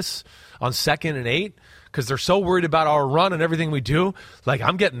like this on 2nd and 8 because they're so worried about our run and everything we do. Like,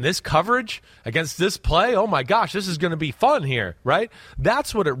 I'm getting this coverage against this play. Oh my gosh, this is going to be fun here, right?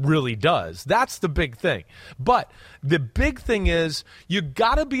 That's what it really does. That's the big thing. But the big thing is you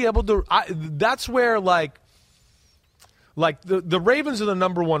got to be able to that's where like the Ravens are the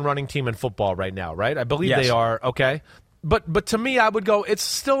number one running team in football right now, right? I believe they are, okay? But to me, I would go, it's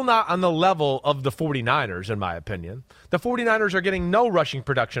still not on the level of the 49ers, in my opinion. The 49ers are getting no rushing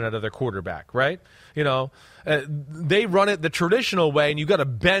production out of their quarterback, right? They run it the traditional way, and you got to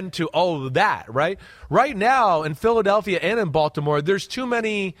bend to, that, right? Right now, in Philadelphia and in Baltimore, there's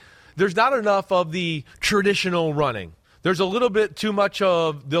not enough of the traditional running. There's a little bit too much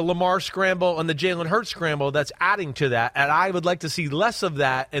of the Lamar scramble and the Jalen Hurts scramble that's adding to that, and I would like to see less of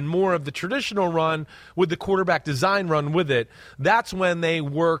that and more of the traditional run with the quarterback design run with it. That's when they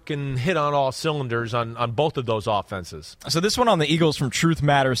work and hit on all cylinders on both of those offenses. So this one on the Eagles from Truth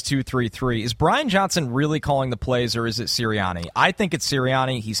Matters 233. Is Brian Johnson really calling the plays, or is it Sirianni? I think it's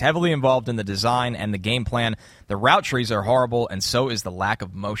Sirianni. He's heavily involved in the design and the game plan. The route trees are horrible, and so is the lack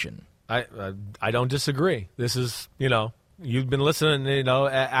of motion. I don't disagree. This is, you've been listening,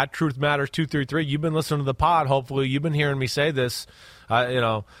 at Truth Matters 233. You've been listening to the pod. Hopefully, you've been hearing me say this.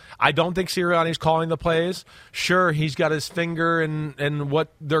 I don't think Sirianni's calling the plays. Sure, he's got his finger in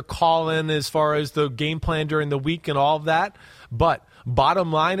what they're calling as far as the game plan during the week and all of that. But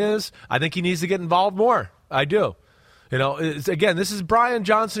bottom line is, I think he needs to get involved more. I do. Again, this is Brian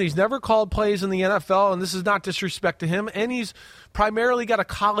Johnson. He's never called plays in the NFL, and this is not disrespect to him. And he's primarily got a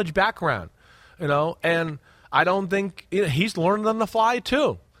college background, and I don't think he's learning on the fly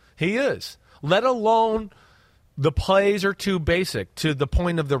too. He is. Let alone the plays are too basic to the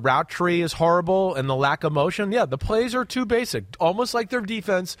point of the route tree is horrible and the lack of motion. Yeah, the plays are too basic. Almost like their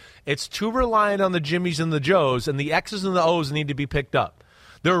defense, it's too reliant on the Jimmies and the Joes, and the X's and the O's need to be picked up.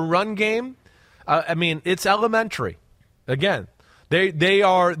 Their run game, it's elementary. Again, they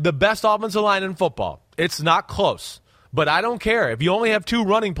are the best offensive line in football. It's not close. But I don't care. If you only have 2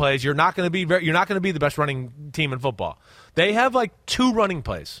 running plays, you're not going to be the best running team in football. They have 2 running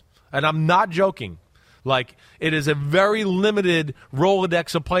plays, and I'm not joking. It is a very limited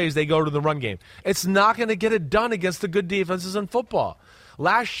Rolodex of plays they go to the run game. It's not going to get it done against the good defenses in football.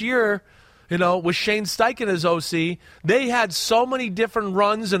 Last year, with Shane Steichen as OC, they had so many different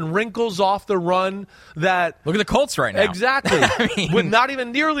runs and wrinkles off the run that... Look at the Colts right now. Exactly. With not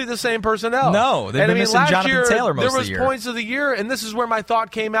even nearly the same personnel. No, they've been missing Jonathan Taylor most of the year. There was points of the year, and this is where my thought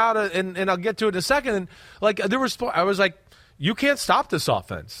came out, and I'll get to it in a second. I was like, you can't stop this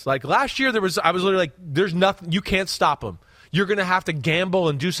offense. Last year, I was literally like, there's nothing, you can't stop them. You're going to have to gamble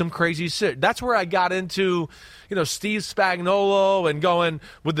and do some crazy shit. That's where I got into, Steve Spagnuolo and going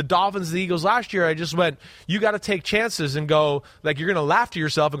with the Dolphins and the Eagles last year. I just went, you got to take chances and go, you're going to laugh to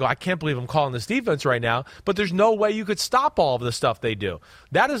yourself and go, I can't believe I'm calling this defense right now. But there's no way you could stop all of the stuff they do.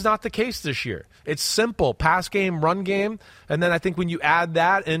 That is not the case this year. It's simple, pass game, run game. And then I think when you add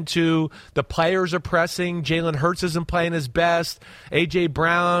that into the players are pressing, Jalen Hurts isn't playing his best, A.J.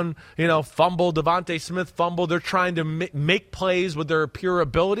 Brown, fumble, Devontae Smith fumble. They're trying to make plays with their pure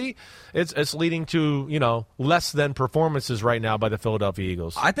ability. It's leading to, less than performances right now by the Philadelphia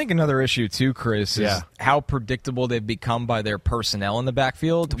Eagles. I think another issue too, Chris, is how predictable they've become by their personnel in the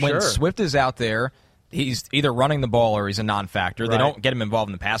backfield. Sure. When Swift is out there, he's either running the ball or he's a non-factor. Right. They don't get him involved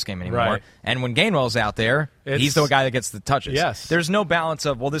in the pass game anymore. Right. And when Gainwell's out there, he's the guy that gets the touches. Yes. There's no balance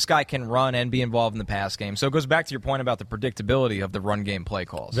of, this guy can run and be involved in the pass game. So it goes back to your point about the predictability of the run game play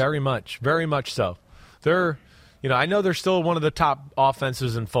calls. Very much so. They're, I know they're still one of the top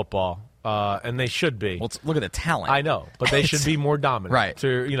offenses in football. And they should be. Well, look at the talent. I know, but they should be more dominant. Right.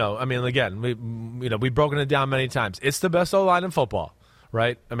 Again, we've broken it down many times. It's the best O-line in football,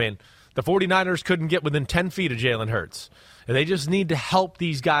 right? The 49ers couldn't get within 10 feet of Jalen Hurts. And they just need to help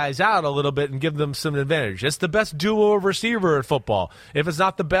these guys out a little bit and give them some advantage. It's the best duo of receiver in football. If it's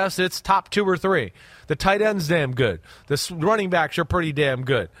not the best, it's top 2 or 3. The tight end's damn good. The running backs are pretty damn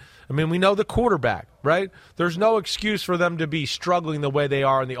good. We know the quarterback, right? There's no excuse for them to be struggling the way they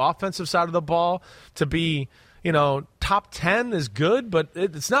are on the offensive side of the ball. To be, top 10 is good, but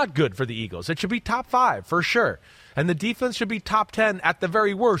it's not good for the Eagles. It should be top 5 for sure. And the defense should be top 10 at the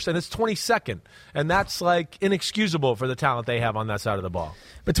very worst, and it's 22nd. And that's, inexcusable for the talent they have on that side of the ball.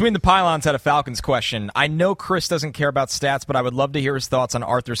 Between the pylons had a Falcons question. I know Chris doesn't care about stats, but I would love to hear his thoughts on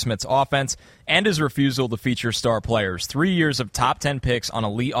Arthur Smith's offense and his refusal to feature star players. 3 years of top 10 picks on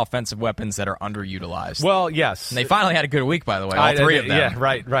elite offensive weapons that are underutilized. Well, yes. And they finally had a good week, by the way, all 3 of them. Yeah,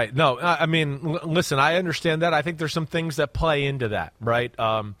 right. No, listen, I understand that. I think there's some things that play into that, right?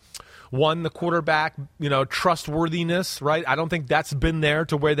 One, the quarterback, trustworthiness, right? I don't think that's been there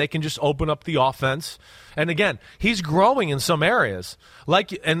to where they can just open up the offense. And again, he's growing in some areas.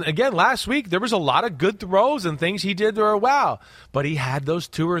 And again, last week, there was a lot of good throws and things he did that were wow. But he had those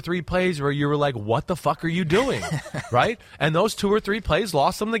 2 or 3 plays where you were like, what the fuck are you doing? Right? And those 2 or 3 plays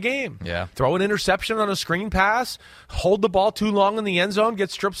lost him the game. Yeah. Throw an interception on a screen pass, hold the ball too long in the end zone, get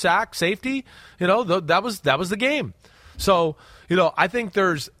strip sack, safety. That was the game. So, I think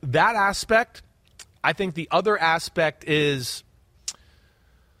there's that aspect. I think the other aspect is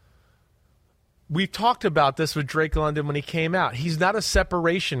we've talked about this with Drake London when he came out. He's not a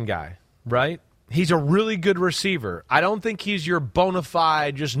separation guy, right? He's a really good receiver. I don't think he's your bona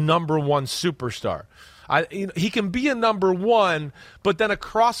fide just number 1 superstar. He can be a number 1, but then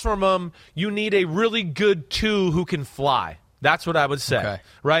across from him, you need a really good 2 who can fly. That's what I would say,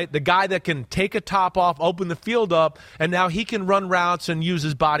 right? The guy that can take a top off, open the field up, and now he can run routes and use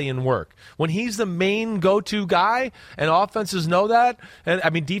his body and work. When he's the main go-to guy, and offenses know that,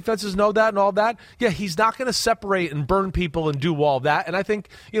 and defenses know that and all that, he's not going to separate and burn people and do all that. And I think,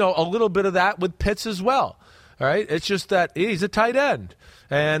 a little bit of that with Pitts as well, all right? It's just that he's a tight end.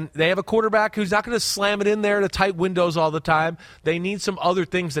 And they have a quarterback who's not going to slam it in there to tight windows all the time. They need some other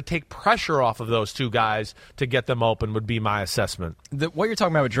things that take pressure off of those 2 guys to get them open would be my assessment. What you're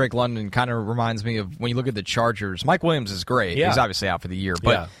talking about with Drake London kind of reminds me of when you look at the Chargers. Mike Williams is great. Yeah. He's obviously out for the year.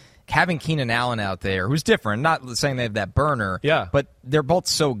 But having Keenan Allen out there, who's different, not saying they have that burner, but they're both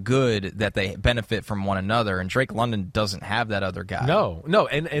so good that they benefit from one another, and Drake London doesn't have that other guy. No,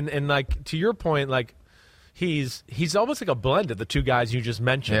 and like, to your point, like, he's almost like a blend of the two guys you just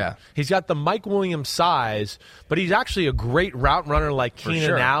mentioned. Yeah. He's got the Mike Williams size, but he's actually a great route runner like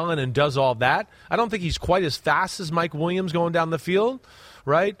Keenan Allen and does all that. I don't think he's quite as fast as Mike Williams going down the field.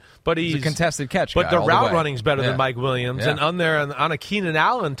 Right, but he's a contested catch but guy, the route running's better than Mike Williams, and on a Keenan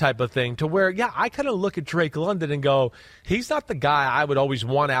Allen type of thing, to where I kind of look at Drake London and go, he's not the guy I would always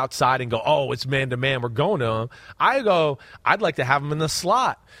want outside and go, oh, it's man to man, we're going to him. I go, I'd like to have him in the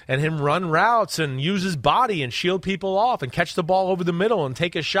slot and him run routes and use his body and shield people off and catch the ball over the middle and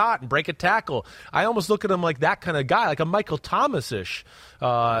take a shot and break a tackle. I almost look at him like that kind of guy, like a Michael Thomas-ish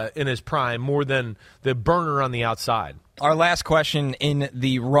in his prime, more than the burner on the outside. Our last question in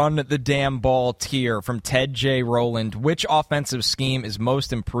the run the damn ball tier from Ted J. Rowland. Which offensive scheme is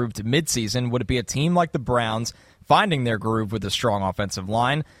most improved midseason? Would it be a team like the Browns finding their groove with a strong offensive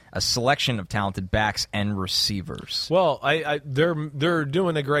line, a selection of talented backs and receivers? Well, they're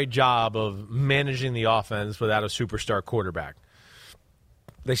doing a great job of managing the offense without a superstar quarterback.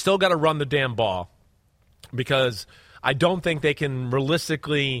 They still got to run the damn ball because I don't think they can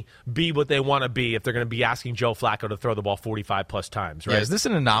realistically be what they want to be if they're going to be asking Joe Flacco to throw the ball 45-plus times, right? Yeah, is this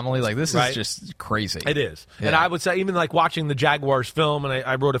an anomaly? Like, this is just crazy. It is. Yeah. And I would say, even like watching the Jaguars film, and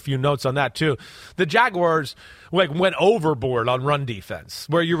I wrote a few notes on that too, the Jaguars went overboard on run defense,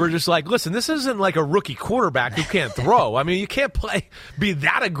 where you were just like, listen, this isn't like a rookie quarterback who can't throw. I mean, you can't be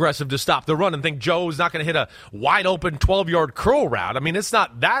that aggressive to stop the run and think Joe's not going to hit a wide-open 12-yard curl route. I mean, it's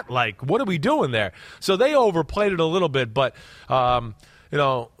not that, like, what are we doing there? So they overplayed it a little bit, but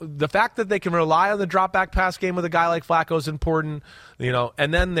the fact that they can rely on the drop-back pass game with a guy like Flacco is important,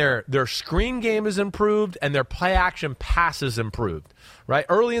 and then their screen game is improved and their play-action pass is improved, right?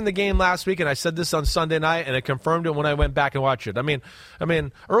 Early in the game last week, and I said this on Sunday night, and it confirmed it when I went back and watched it. I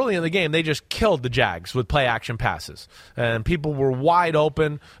mean, early in the game, they just killed the Jags with play-action passes, and people were wide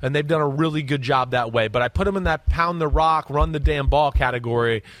open, and they've done a really good job that way. But I put them in that pound the rock, run the damn ball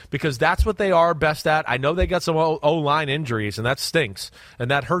category because that's what they are best at. I know they got some O-line injuries, and that stinks,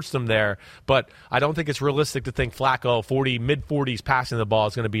 and that hurts them there. But I don't think it's realistic to think Flacco, mid-40s passing the ball,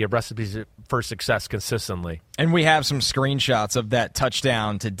 is going to be a recipe for success consistently. And we have some screenshots of that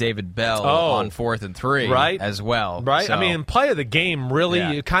touchdown to David Bell on 4th and 3 as well. Right? So, I mean, play of the game,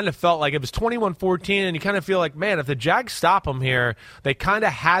 really, you kind of felt like it was 21-14, and you kind of feel like, man, if the Jags stop them here, they kind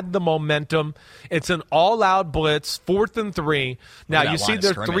of had the momentum. It's an all-out blitz, 4th and 3. Now, you see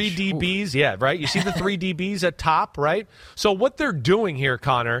their three DBs. Right? You see the three DBs at top, right? So what they're doing here,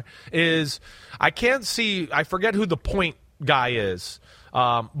 Connor, is I forget who the point guy is.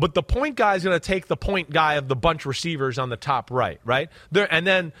 But the point guy is going to take the point guy of the bunch receivers on the top right? And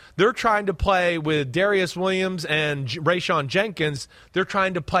then they're trying to play with Darius Williams and Rayshon Jenkins. They're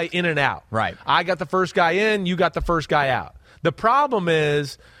trying to play in and out. Right. I got the first guy in, you got the first guy out. The problem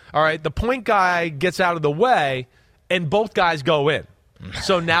is, all right, the point guy gets out of the way, and both guys go in.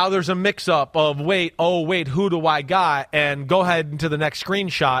 So now there's a mix-up of, wait, who do I got? And go ahead into the next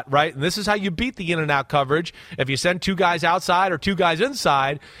screenshot, right? And this is how you beat the in-and-out coverage. If you send two guys outside or two guys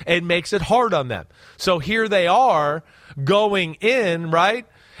inside, it makes it hard on them. So here they are going in, right?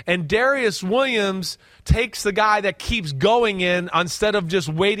 And Darius Williams takes the guy that keeps going in instead of just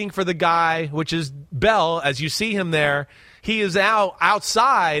waiting for the guy, which is Bell, as you see him there. He is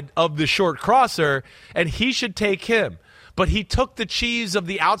outside of the short crosser, and he should take him. But he took the cheese of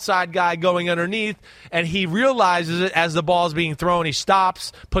the outside guy going underneath, and he realizes it as the ball is being thrown. He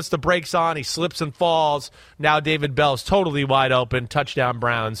stops, puts the brakes on, he slips and falls. Now David Bell's totally wide open. Touchdown,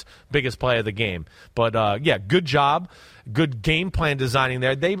 Browns, biggest play of the game. But, good job. Good game plan designing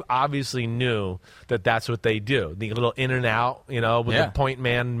there. They obviously knew that that's what they do. The little in and out, with the point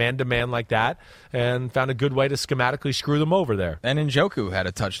man-to-man like that, and found a good way to schematically screw them over there. And Njoku had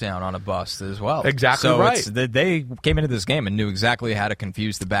a touchdown on a bust as well. Exactly right. They came into this game and knew exactly how to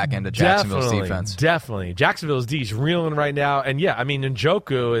confuse the back end of Jacksonville's defense. Definitely. Jacksonville's D's reeling right now. And,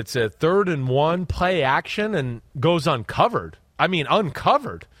 Njoku, it's a 3rd and 1 play action and goes uncovered.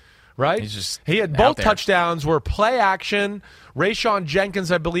 Uncovered. Right? He had both touchdowns were play action. Rayshon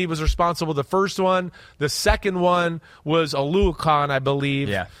Jenkins, I believe, was responsible the first one. The second one was Oluokun, I believe.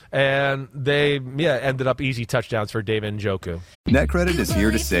 Yeah. And they ended up easy touchdowns for David Njoku. NetCredit is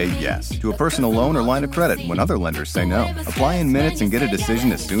here to say yes to a personal loan or line of credit when other lenders say no. Apply in minutes and get a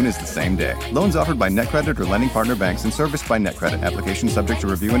decision as soon as the same day. Loans offered by NetCredit or lending partner banks and serviced by NetCredit. Application subject to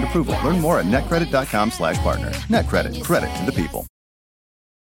review and approval. Learn more at netcredit.com/partners. NetCredit. Credit to the people.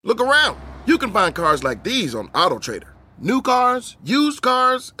 Look around. You can find cars like these on AutoTrader. New cars, used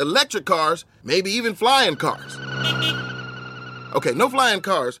cars, electric cars, maybe even flying cars. Okay, no flying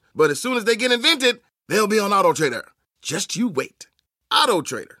cars, but as soon as they get invented, they'll be on AutoTrader. Just you wait.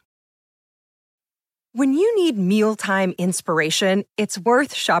 AutoTrader. When you need mealtime inspiration, it's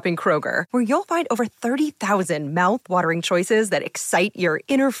worth shopping Kroger, where you'll find over 30,000 mouth-watering choices that excite your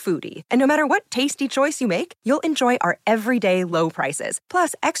inner foodie. And no matter what tasty choice you make, you'll enjoy our everyday low prices,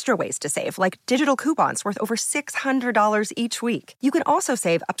 plus extra ways to save, like digital coupons worth over $600 each week. You can also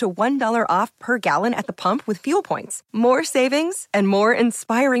save up to $1 off per gallon at the pump with fuel points. More savings and more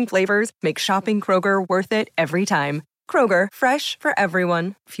inspiring flavors make shopping Kroger worth it every time. Kroger, fresh for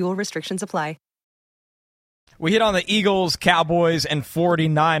everyone. Fuel restrictions apply. We hit on the Eagles, Cowboys, and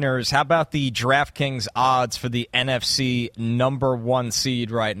 49ers. How about the DraftKings odds for the NFC number 1 seed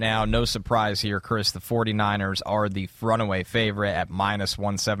right now? No surprise here, Chris. The 49ers are the runaway favorite at minus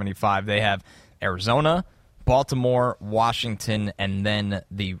 175. They have Arizona, Baltimore, Washington, and then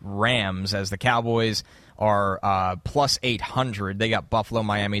the Rams, as the Cowboys are plus 800. They got Buffalo,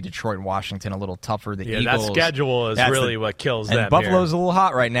 Miami, Detroit, and Washington a little tougher. The Eagles, that schedule is really what kills them. And Buffalo's a little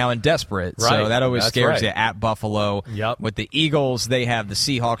hot right now and desperate, so that always scares you at Buffalo. Yep. With the Eagles, they have the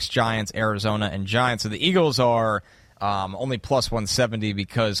Seahawks, Giants, Arizona, and Giants. So the Eagles are only plus 170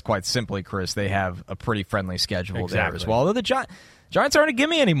 because, quite simply, Chris, they have a pretty friendly schedule there as well. Although the Giants aren't a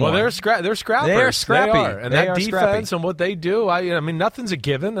gimme anymore. Well, they're scrappers. They're scrappy. They are. And that defense and what they do, I mean, nothing's a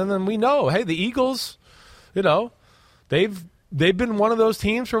given. And then we know, hey, the Eagles, they've been one of those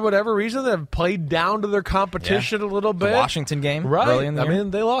teams for whatever reason that have played down to their competition a little bit. The Washington game, right? Early in the year. I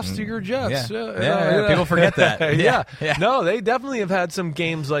mean, they lost to your Jets. Yeah. People forget that. Yeah. No, they definitely have had some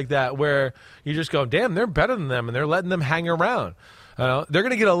games like that where you just go, damn, they're better than them, and they're letting them hang around. They're going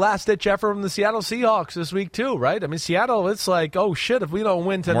to get a last-ditch effort from the Seattle Seahawks this week, too, right? I mean, Seattle, it's like, oh, shit, if we don't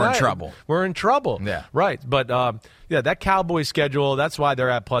win tonight, we're in trouble. Yeah. Right. But, that Cowboys schedule, that's why they're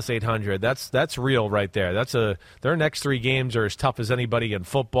at plus 800. That's real right there. Their next 3 games are as tough as anybody in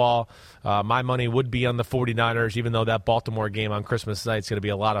football. My money would be on the 49ers, even though that Baltimore game on Christmas night is going to be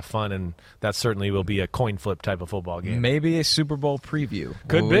a lot of fun, and that certainly will be a coin flip type of football game. Maybe a Super Bowl preview.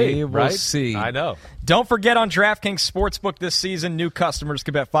 Could be, We'll right? see. I know. Don't forget, on DraftKings Sportsbook this season, new customers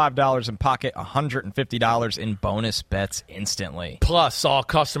can bet $5 and pocket $150 in bonus bets instantly. Plus, all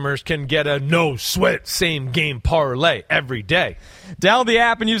customers can get a no-sweat same-game parlay every day. Download the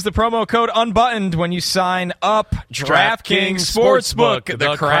app and use the promo code UNBUTTONED when you sign up. DraftKings Sportsbook.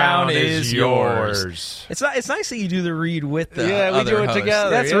 The crown is yours. It's nice that you do the read with the we other do it hosts.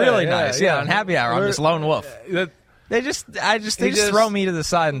 together. That's really nice. Yeah, on Happy Hour, I'm just lone wolf. They just throw me to the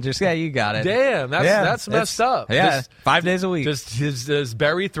side and just, you got it. Damn, that's messed up. Yeah, just 5 days a week. Does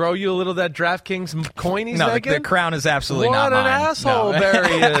Barry throw you a little of that DraftKings coin he's making? No, the crown is absolutely not mine. What an asshole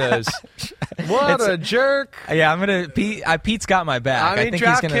Barry is. What a jerk. Yeah, Pete's got my back. I think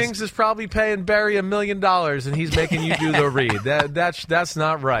DraftKings is probably paying Barry $1 million, and he's making you do the read. That's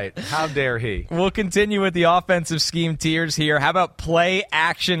not right. How dare he? We'll continue with the offensive scheme tiers here. How about play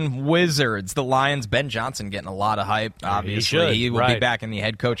action wizards? The Lions, Ben Johnson getting a lot of hype. Obviously, he will be back in the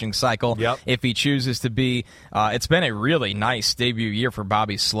head coaching cycle if he chooses to be. It's been a really nice debut year for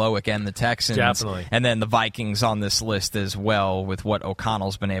Bobby Slowick and the Texans. Definitely. And then the Vikings on this list as well with what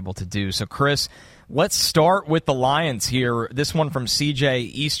O'Connell's been able to do. So, Chris, let's start with the Lions here. This one from CJ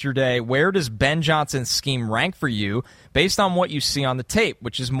Easterday. Where does Ben Johnson's scheme rank for you based on what you see on the tape?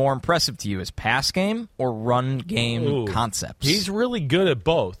 Which is more impressive to you, is pass game or run game concepts? He's really good at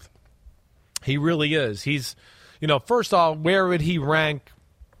both. He really is. He's... first off, where would he rank?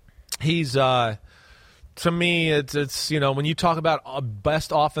 He's, to me, it's when you talk about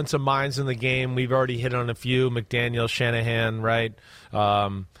best offensive minds in the game, we've already hit on a few. McDaniel, Shanahan, right?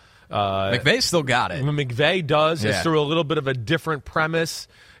 McVay's still got it. McVay does. It's through a little bit of a different premise.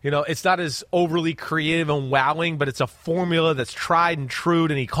 It's not as overly creative and wowing, but it's a formula that's tried and true,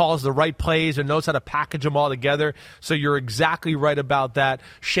 and he calls the right plays and knows how to package them all together. So you're exactly right about that.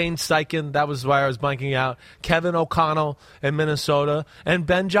 Shane Steichen, that was why I was blanking out. Kevin O'Connell in Minnesota, and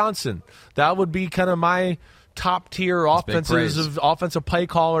Ben Johnson. That would be kind of my top-tier offensive play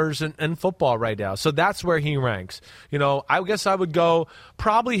callers in football right now. So that's where he ranks. I guess I would go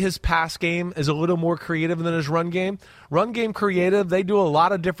probably his pass game is a little more creative than his run game. Run game creative, they do a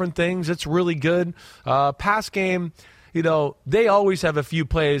lot of different things. It's really good. Pass game, they always have a few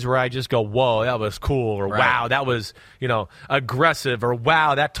plays where I just go, whoa, that was cool, or wow, that was, aggressive, or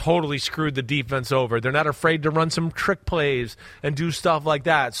wow, that totally screwed the defense over. They're not afraid to run some trick plays and do stuff like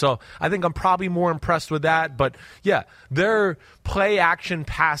that. So I think I'm probably more impressed with that. But, yeah, their play-action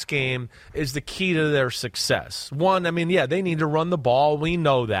pass game is the key to their success. One, they need to run the ball. We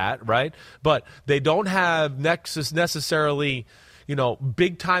know that, right? But they don't have necessarily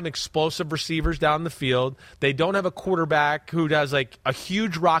big-time explosive receivers down the field. They don't have a quarterback who has, a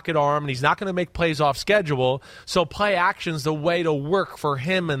huge rocket arm, and he's not going to make plays off schedule. So play action's the way to work for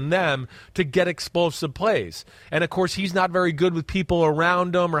him and them to get explosive plays. And, of course, he's not very good with people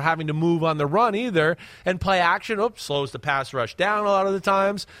around him or having to move on the run either. And play action, slows the pass rush down a lot of the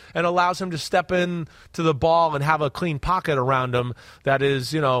times and allows him to step in to the ball and have a clean pocket around him that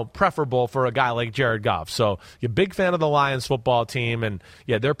is, preferable for a guy like Jared Goff. So you're a big fan of the Lions football team. And,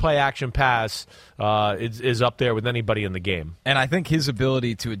 their play-action pass is up there with anybody in the game. And I think his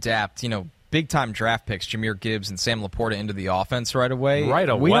ability to adapt, big-time draft picks, Jahmyr Gibbs and Sam Laporta into the offense right away.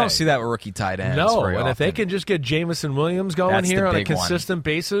 We don't see that with rookie tight ends. No, and if they can just get Jamison Williams going here on a consistent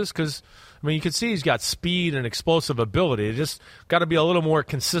basis, because, you can see he's got speed and explosive ability. It just got to be a little more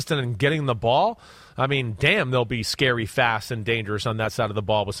consistent in getting the ball. They'll be scary, fast, and dangerous on that side of the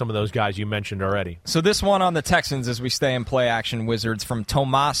ball with some of those guys you mentioned already. So this one on the Texans, as we stay in play-action Wizards, from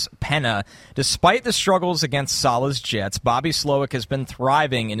Tomas Pena. Despite the struggles against Salah's Jets, Bobby Slowick has been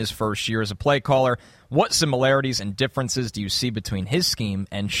thriving in his first year as a play caller. What similarities and differences do you see between his scheme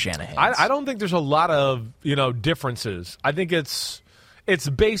and Shanahan's? I don't think there's a lot of differences. I think it's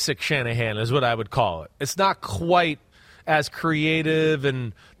basic Shanahan is what I would call it. It's not quite as creative,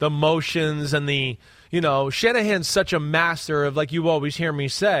 and the motions and the, Shanahan's such a master of, like you always hear me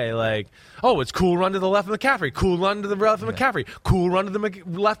say, it's cool run to the left of McCaffrey, cool run to the left of McCaffrey, cool run to the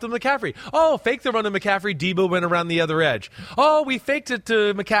left of McCaffrey. Oh, fake the run to McCaffrey, Debo went around the other edge. Oh, we faked it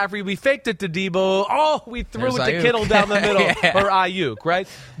to McCaffrey, we faked it to Debo. Oh, we threw it to Kittle down the middle, or Ayuk, right?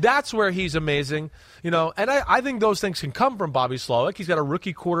 That's where he's amazing. And I think those things can come from Bobby Slowick. He's got a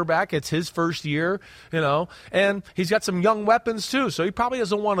rookie quarterback. It's his first year, and he's got some young weapons too. So he probably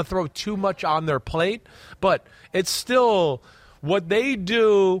doesn't want to throw too much on their plate. But it's still what they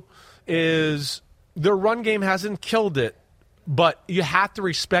do is their run game hasn't killed it, but you have to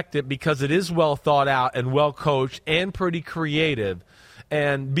respect it because it is well thought out and well coached and pretty creative.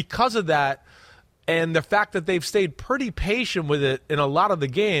 And because of that, and the fact that they've stayed pretty patient with it in a lot of the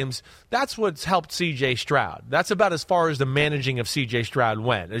games, that's what's helped C.J. Stroud. That's about as far as the managing of C.J. Stroud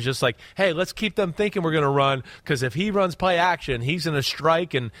went. It's just like, hey, let's keep them thinking we're going to run, because if he runs play action, he's going to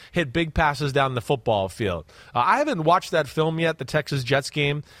strike and hit big passes down the football field. I haven't watched that film yet, the Texas-Jets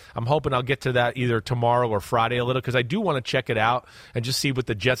game. I'm hoping I'll get to that either tomorrow or Friday a little, because I do want to check it out and just see what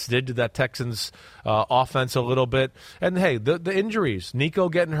the Jets did to that Texans offense a little bit. And, hey, the injuries. Nico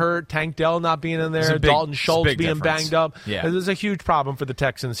getting hurt, Tank Dell not being in there, Dalton Schultz being banged up. Yeah. There's a huge problem for the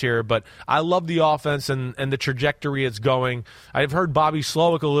Texans here, but I love the offense and the trajectory it's going. I've heard Bobby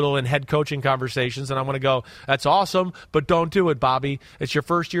Slowick a little in head coaching conversations, and I want to go, that's awesome, but don't do it, Bobby. It's your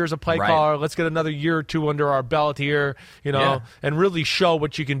first year as a play caller. Let's get another year or two under our belt here, and really show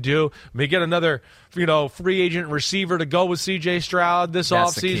what you can do. Maybe get another free agent receiver to go with C.J. Stroud this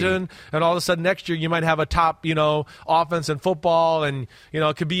offseason, and all of a sudden next year you might have a top, offense in football, and,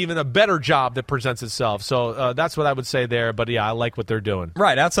 it could be even a better job that presents itself. So that's what I would say there, but, yeah, I like what they're doing.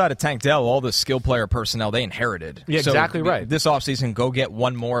 Right, outside of Tank Dell, all the skill player personnel they inherited. Yeah, exactly right. This offseason, go get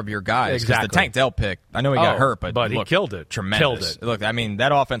one more of your guys. Exactly. The Tank Dell pick, I know he got hurt, but he killed it. Tremendous. Killed it. Look,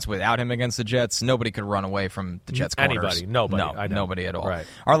 that offense without him against the Jets, nobody could run away from the Jets' corners. Anybody. Nobody. No, nobody at all. Right.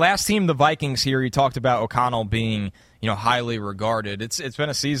 Our last team, the Vikings here, you talked about O'Connell being highly regarded. It's been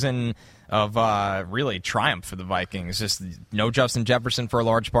a season of really triumph for the Vikings. Just no Justin Jefferson for a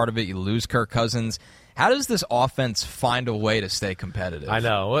large part of it. You lose Kirk Cousins. How does this offense find a way to stay competitive? I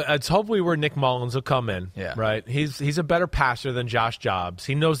know. It's hopefully where Nick Mullins will come in. Yeah. Right? He's a better passer than Josh Jobs.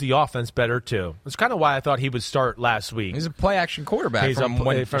 He knows the offense better, too. That's kind of why I thought he would start last week. He's a play-action quarterback from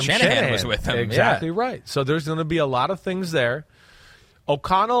Shanahan was with him. Exactly right. So there's going to be a lot of things there.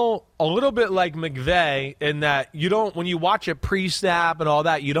 O'Connell, a little bit like McVay in that when you watch it pre-snap and all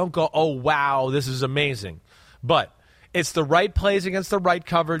that, you don't go, oh, wow, this is amazing. But it's the right plays against the right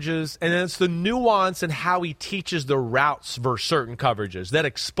coverages, and then it's the nuance in how he teaches the routes for certain coverages that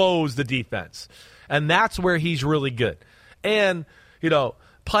expose the defense. And that's where he's really good. And,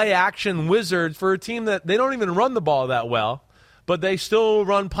 play action Wizards for a team that they don't even run the ball that well, but they still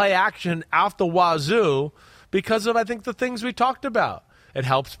run play action out the wazoo because of, I think, the things we talked about. It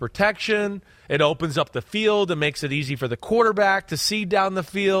helps protection. It opens up the field and makes it easy for the quarterback to see down the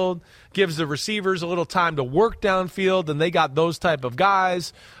field, gives the receivers a little time to work downfield, and they got those type of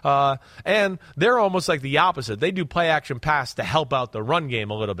guys. And they're almost like the opposite. They do play-action pass to help out the run game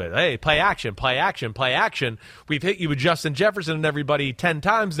a little bit. Hey, play action, play action, play action. We've hit you with Justin Jefferson and everybody 10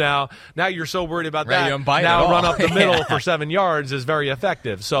 times now. Now you're so worried about that. Now run up the middle for 7 yards is very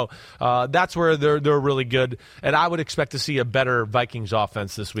effective. So that's where they're really good. And I would expect to see a better Vikings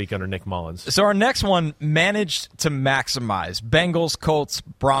offense this week under Nick Mullins. So our next one, managed to maximize. Bengals, Colts,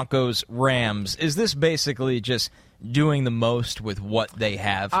 Broncos, Rams. Is this basically just doing the most with what they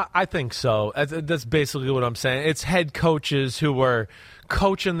have? I think so. That's basically what I'm saying. It's head coaches who are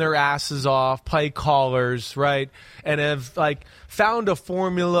coaching their asses off, play callers, right? And have found a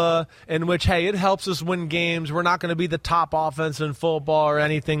formula in which, hey, it helps us win games. We're not going to be the top offense in football or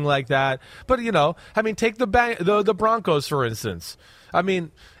anything like that. But, take the Broncos, for instance.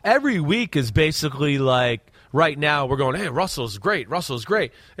 Every week is basically like, right now we're going, hey, Russell's great.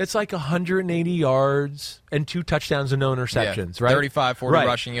 It's like 180 yards and 2 touchdowns and no interceptions, right? 35, 40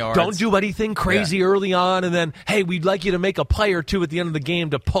 rushing yards. Don't do anything crazy early on, and then, hey, we'd like you to make a play or two at the end of the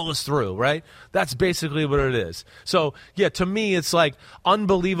game to pull us through, right? That's basically what it is. So, to me, it's like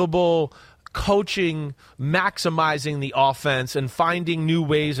unbelievable coaching, maximizing the offense, and finding new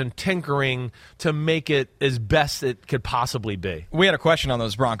ways and tinkering to make it as best it could possibly be. We had a question on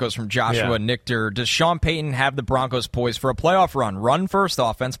those Broncos from Joshua Nichter. Does Sean Payton have the Broncos poised for a playoff run? Run first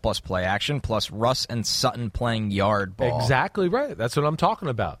offense plus play action plus Russ and Sutton playing yard ball. Exactly right. That's what I'm talking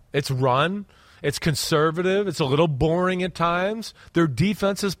about. It's run. It's conservative. It's a little boring at times. Their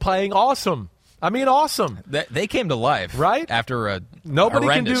defense is playing awesome. Awesome. They came to life, right? After nobody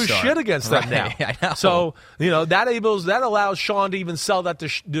can do start. shit against them now. I know. So that allows Sean to even sell that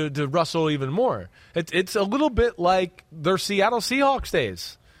to Russell even more. It's a little bit like their Seattle Seahawks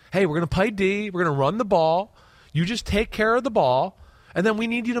days. Hey, we're going to play D. We're going to run the ball. You just take care of the ball, and then we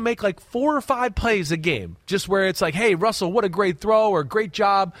need you to make 4 or 5 plays a game, just where it's like, hey, Russell, what a great throw or great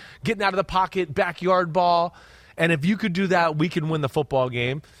job getting out of the pocket, backyard ball. And if you could do that, we can win the football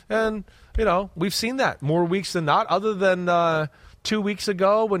game. And we've seen that more weeks than not, other than 2 weeks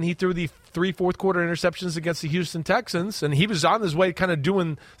ago when he threw the 3 fourth-quarter interceptions against the Houston Texans, and he was on his way kind of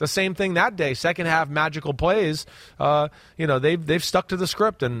doing the same thing that day, second-half magical plays. They've stuck to the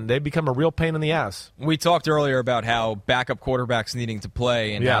script, and they've become a real pain in the ass. We talked earlier about how backup quarterbacks needing to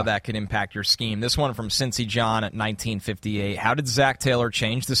play and how that can impact your scheme. This one from Cincy John at 1958. How did Zach Taylor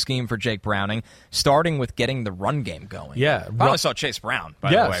change the scheme for Jake Browning, starting with getting the run game going? Yeah. I only saw Chase Brown,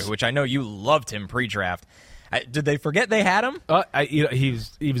 by the way, which I know you loved him pre-draft. Did they forget they had him?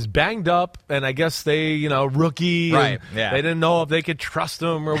 He was banged up, and I guess they, rookie. Right. They didn't know if they could trust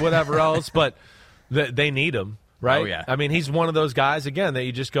him or whatever else, but they need him, right? Oh, yeah. He's one of those guys, again, that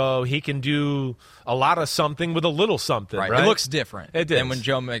you just go, he can do a lot of something with a little something, right? It looks different than when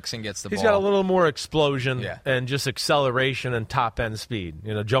Joe Mixon gets the ball. He's got a little more explosion and just acceleration and top-end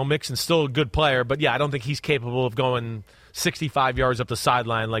speed. Joe Mixon's still a good player, but, I don't think he's capable of going 65 yards up the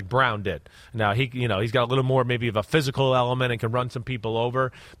sideline like Brown did. Now, he's got a little more maybe of a physical element and can run some people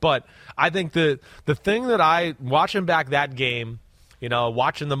over. But I think the thing that watching back that game,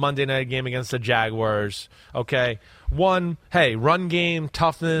 watching the Monday night game against the Jaguars, okay, one, hey, run game,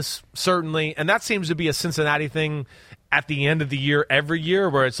 toughness, certainly. And that seems to be a Cincinnati thing at the end of the year every year,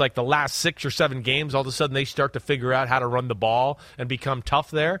 where it's like the last 6 or 7 games, all of a sudden they start to figure out how to run the ball and become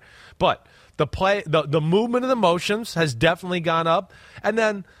tough there. But the movement of the motions has definitely gone up, and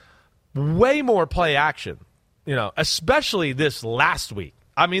then way more play action, especially this last week.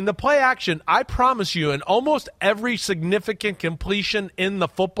 The play action, I promise you, in almost every significant completion in the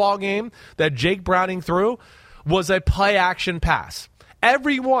football game that Jake Browning threw was a play action pass.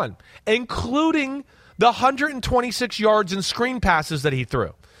 Every one, including the 126 yards in screen passes that he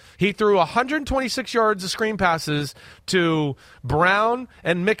threw. He threw 126 yards of screen passes to Brown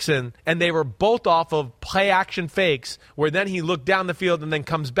and Mixon, and they were both off of play-action fakes, where then he looked down the field and then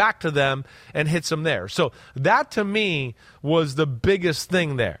comes back to them and hits them there. So that, to me, was the biggest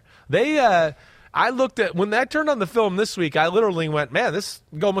thing there. I looked at, when I turned on the film this week, I literally went, man, this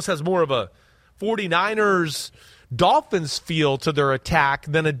almost has more of a 49ers Dolphins feel to their attack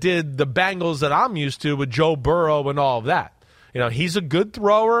than it did the Bengals that I'm used to with Joe Burrow and all of that. He's a good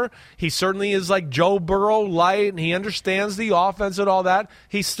thrower. He certainly is like Joe Burrow light, and he understands the offense and all that.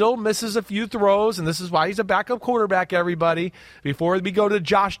 He still misses a few throws, and this is why he's a backup quarterback, everybody. Before we go to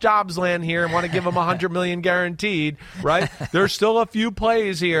Josh Dobbs land here and want to give him $100 million guaranteed, right? There's still a few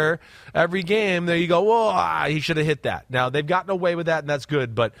plays here every game that you go, whoa, he should have hit that. Now, they've gotten away with that, and that's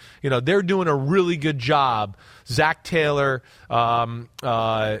good, but, they're doing a really good job. Zach Taylor, Callahan,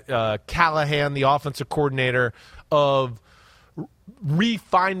 the offensive coordinator, of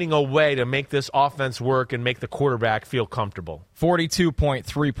refinding a way to make this offense work and make the quarterback feel comfortable.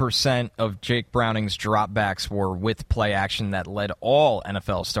 42.3% of Jake Browning's dropbacks were with play action. That led all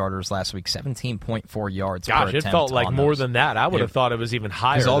NFL starters last week, 17.4 yards per attempt. Gosh, it felt like more than that. I would have thought it was even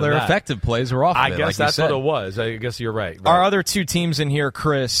higher. Because all their effective plays were off of it. I guess that's what it was. I guess you're right. Our other two teams in here,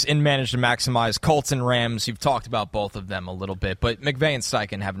 Chris, managed to maximize, Colts and Rams. You've talked about both of them a little bit, but McVay and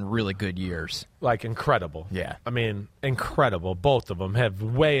Steichen having really good years. Like, incredible. Yeah. I mean, incredible. Both of them have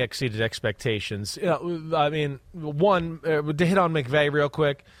way exceeded expectations. One, to hit on McVay real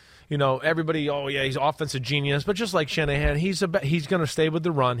quick, everybody, he's offensive genius, but just like Shanahan, he's going to stay with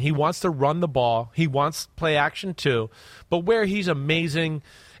the run. He wants to run the ball. He wants play action too. But where he's amazing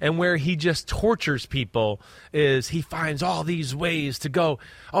and where he just tortures people is he finds all these ways to go,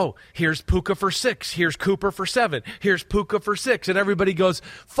 here's Puka for 6, here's Cooper for 7, here's Puka for 6, and everybody goes,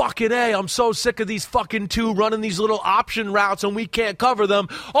 fucking A, I'm so sick of these fucking two running these little option routes and we can't cover them.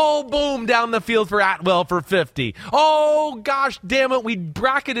 Oh, boom, down the field for Atwell for 50. Oh, gosh damn it, we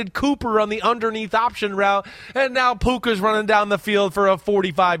bracketed Cooper on the underneath option route, and now Puka's running down the field for a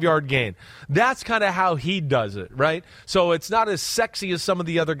 45-yard gain. That's kind of how he does it, right? So it's not as sexy as some of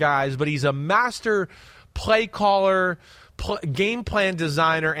the other guys, but he's a master play caller, game plan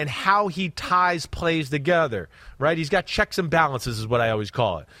designer, and how he ties plays together, right? He's got checks and balances is what I always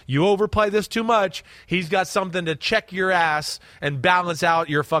call it. You overplay this too much, he's got something to check your ass and balance out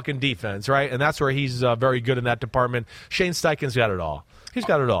your fucking defense, right? And that's where he's very good in that department. Shane Steichen's got it all. He's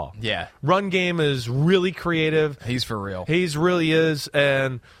got it all. Yeah. Run game is really creative. He's for real. He's really is.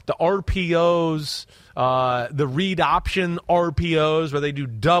 And the RPOs, the read option RPOs where they do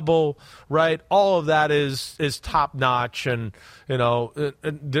double, right? All of that is top notch. And,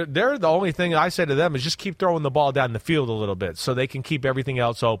 they're the only thing I say to them is just keep throwing the ball down the field a little bit so they can keep everything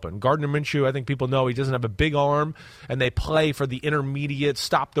else open. Gardner Minshew, I think people know he doesn't have a big arm, and they play for the intermediate,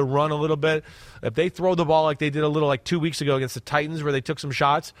 stop the run a little bit. If they throw the ball like they did a little like 2 weeks ago against the Titans where they took some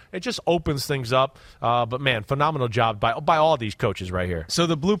shots, it just opens things up. But, man, phenomenal job by all these coaches right here. So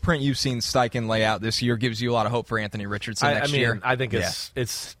the blueprint you've seen Steichen lay out this year gives you a lot of hope for Anthony Richardson next year? I think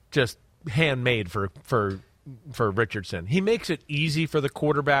it's just handmade for Richardson. He makes it easy for the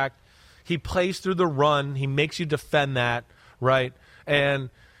quarterback. He plays through the run. He makes you defend that, right?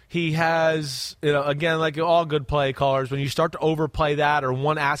 And he has, again, like all good play callers, when you start to overplay that or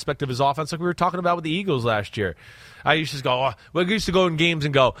one aspect of his offense, like we were talking about with the Eagles last year, I used to go, we used to go in games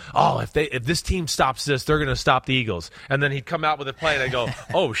and go, if this team stops this, they're going to stop the Eagles. And then he'd come out with a play and I'd go,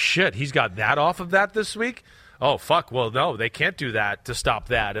 oh, shit, he's got that off of that this week? Oh, fuck, well, no, they can't do that to stop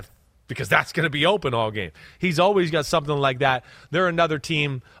that because that's going to be open all game. He's always got something like that. They're another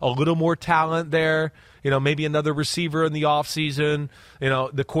team, a little more talent there, maybe another receiver in the offseason,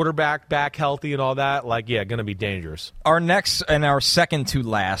 the quarterback back healthy and all that, going to be dangerous. Our next and our second to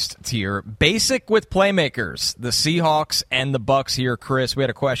last tier, basic with playmakers, the Seahawks and the Bucs here. Chris, we had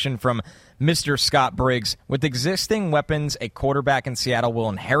a question from Mr. Scott Briggs. With existing weapons a quarterback in Seattle will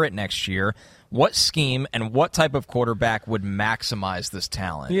inherit next year, what scheme and what type of quarterback would maximize this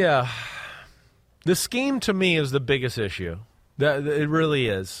talent? Yeah. The scheme, to me, is the biggest issue. It really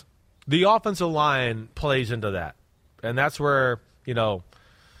is. The offensive line plays into that. And that's where,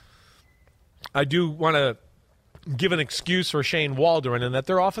 I do want to give an excuse for Shane Waldron in that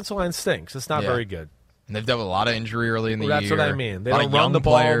their offensive line stinks. It's not very good. And they've dealt with a lot of injury early in the year. That's what I mean. They don't run the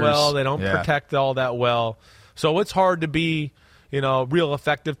ball well. They don't protect all that well. So it's hard to be real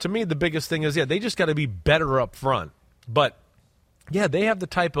effective. To me, the biggest thing is, they just got to be better up front. But, they have the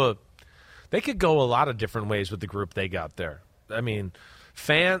type of – they could go a lot of different ways with the group they got there. I mean,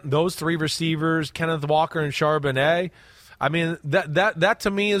 those three receivers, Kenneth Walker and Charbonnet, I mean, that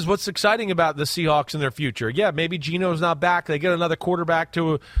to me is what's exciting about the Seahawks in their future. Yeah, maybe Geno's not back. They get another quarterback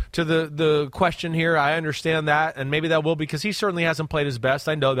to the question here. I understand that, and maybe that will because he certainly hasn't played his best.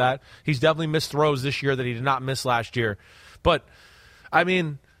 I know that. He's definitely missed throws this year that he did not miss last year. But, I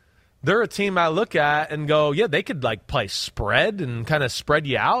mean, they're a team I look at and go, yeah, they could like play spread and kind of spread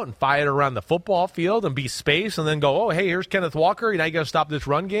you out and fire it around the football field and be space and then go, oh, hey, here's Kenneth Walker. Now you got to stop this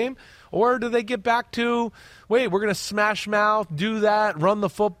run game. Or do they get back to, wait, we're going to smash mouth, do that, run the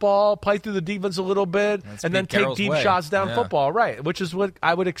football, play through the defense a little bit, and then take deep shots down football, right? Which is what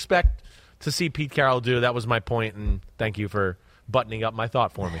I would expect to see Pete Carroll do. That was my point, and thank you for buttoning up my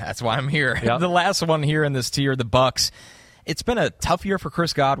thought for me. That's why I'm here. Yep. The last one here in this tier, the Bucs. It's been a tough year for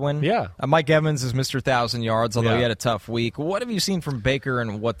Chris Godwin. Yeah. Mike Evans is Mr. 1,000 yards, although he had a tough week. What have you seen from Baker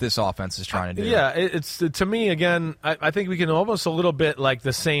and what this offense is trying to do? Yeah, it's to me, again, I think we can almost a little bit like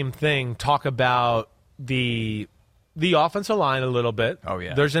the same thing talk about the offensive line a little bit. Oh,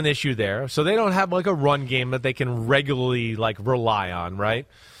 yeah. There's an issue there. So they don't have like a run game that they can regularly like rely on, right?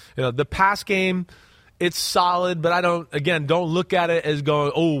 The pass game, it's solid, but don't look at it as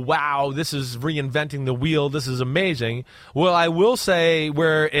going, oh, wow, this is reinventing the wheel. This is amazing. Well, I will say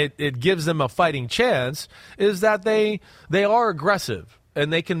where it gives them a fighting chance is that they are aggressive,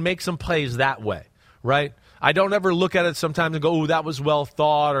 and they can make some plays that way, right? I don't ever look at it sometimes and go, oh, that was well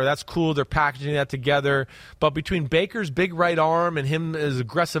thought, or that's cool, they're packaging that together. But between Baker's big right arm and his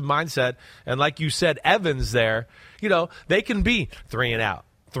aggressive mindset, and like you said, Evans there, they can be 3 and out,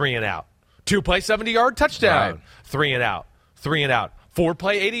 3 and out. 2-play 70-yard touchdown, right. 3 and out, 3 and out.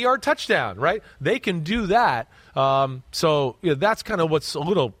 4-play 80-yard touchdown, right? They can do that. So that's kind of what's a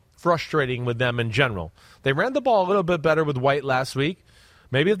little frustrating with them in general. They ran the ball a little bit better with White last week.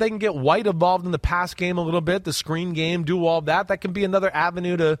 Maybe if they can get White involved in the pass game a little bit, the screen game, do all that can be another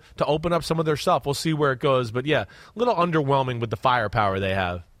avenue to open up some of their stuff. We'll see where it goes. But, yeah, a little underwhelming with the firepower they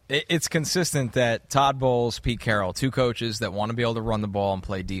have. It's consistent that Todd Bowles, Pete Carroll, two coaches that want to be able to run the ball and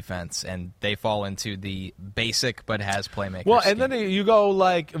play defense, and they fall into the basic but has playmakers. Well, and then you go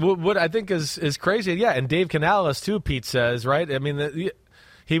like what I think is crazy. Yeah, and Dave Canales too, Pete says, right? I mean,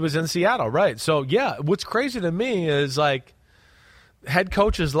 he was in Seattle, right? So, yeah, what's crazy to me is like head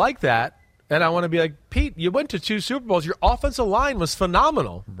coaches like that, and I want to be like, Pete, you went to 2 Super Bowls. Your offensive line was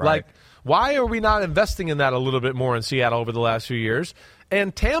phenomenal. Right. Like, why are we not investing in that a little bit more in Seattle over the last few years?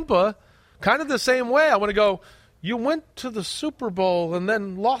 And Tampa, kind of the same way. I want to go, you went to the Super Bowl and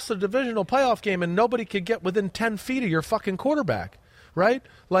then lost the divisional playoff game and nobody could get within 10 feet of your fucking quarterback, right?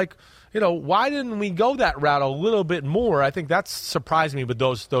 Like, why didn't we go that route a little bit more? I think that's surprised me with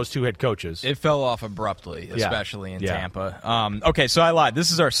those 2 head coaches. It fell off abruptly, especially in Tampa. Okay, so I lied.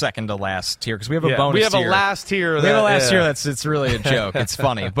 This is our second to last tier because we have a bonus tier. We have a last tier. We have a last tier it's really a joke. It's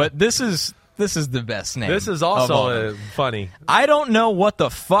funny. But this is the best name. This is also funny. I don't know what the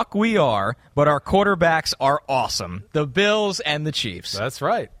fuck we are, but our quarterbacks are awesome. The Bills and the Chiefs. That's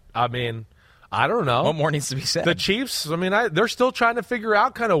right. I mean, I don't know. What more needs to be said? The Chiefs, I mean, they're still trying to figure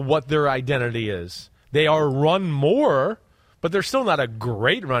out kind of what their identity is. They are run more, but they're still not a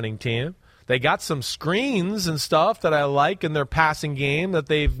great running team. They got some screens and stuff that I like in their passing game that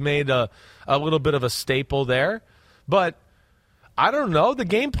they've made a little bit of a staple there. But I don't know. The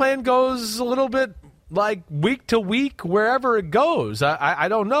game plan goes a little bit like week to week wherever it goes. I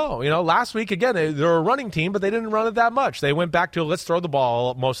don't know. Last week, again, they're a running team, but they didn't run it that much. They went back to let's throw the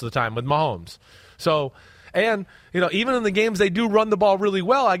ball most of the time with Mahomes. So, and, even in the games they do run the ball really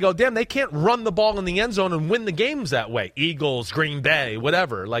well, I go, damn, they can't run the ball in the end zone and win the games that way. Eagles, Green Bay,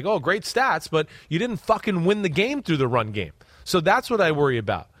 whatever. Like, oh, great stats, but you didn't fucking win the game through the run game. So that's what I worry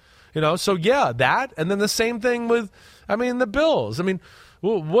about. So, yeah, that. And then the same thing with, the Bills.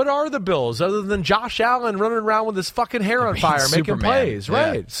 Well, what are the Bills other than Josh Allen running around with his fucking hair on fire making plays,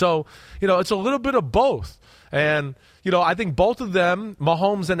 right? Yeah. So, it's a little bit of both. And, I think both of them,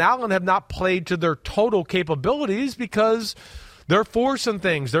 Mahomes and Allen, have not played to their total capabilities because they're forcing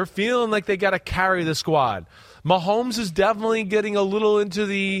things. They're feeling like they got to carry the squad. Mahomes is definitely getting a little into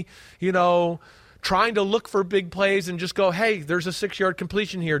the, trying to look for big plays and just go, hey, there's a 6-yard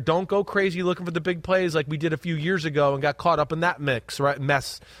completion here. Don't go crazy looking for the big plays like we did a few years ago and got caught up in that mess.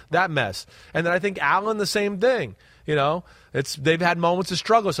 And then I think Allen, the same thing. They've had moments of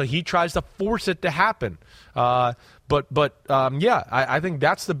struggle, so he tries to force it to happen. I think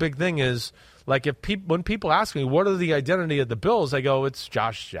that's the big thing is, like, when people ask me, what are the identity of the Bills, I go, it's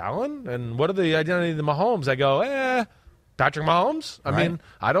Josh Allen. And what are the identity of the Mahomes? I go, Patrick Mahomes? I mean,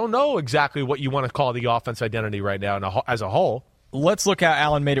 I don't know exactly what you want to call the offense identity right now as a whole. Let's look how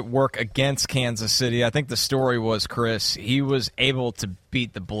Allen made it work against Kansas City. I think the story was, Chris, he was able to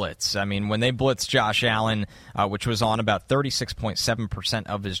beat the blitz. I mean, when they blitzed Josh Allen, which was on about 36.7%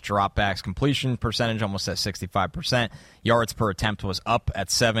 of his dropbacks, completion percentage almost at 65%, yards per attempt was up at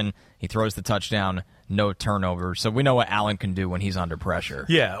 7. He throws the touchdown, no turnovers. So we know what Allen can do when he's under pressure.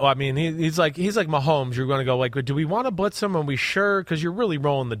 Yeah, well, I mean, he's like Mahomes. You're going to go like, do we want to blitz him? Are we sure? Because you're really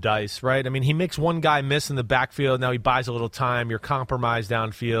rolling the dice, right? I mean, he makes one guy miss in the backfield. Now he buys a little time. You're compromised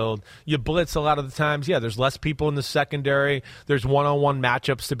downfield. You blitz a lot of the times. Yeah, there's less people in the secondary. There's one-on-one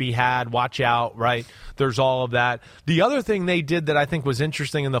matchups to be had. Watch out, right? There's all of that. The other thing they did that I think was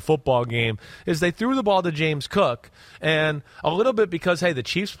interesting in the football game is they threw the ball to James Cook, and a little bit because, hey, the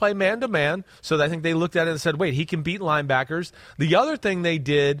Chiefs play man-to-man, so I think they looked at it and said, wait, he can beat linebackers. The other thing they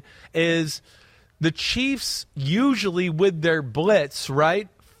did is the Chiefs usually with their blitz, right,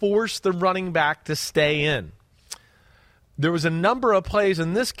 force the running back to stay in. There was a number of plays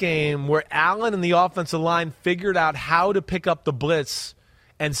in this game where Allen and the offensive line figured out how to pick up the blitz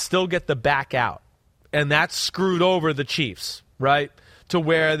and still get the back out. And that screwed over the Chiefs, right, to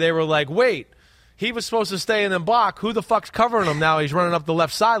where they were like, wait, he was supposed to stay in and block. Who the fuck's covering him now? He's running up the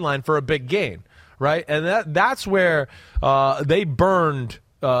left sideline for a big gain. Right, and that's where they burned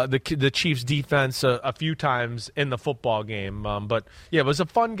the Chiefs' defense a few times in the football game. But yeah, it was a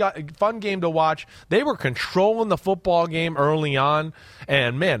fun game to watch. They were controlling the football game early on,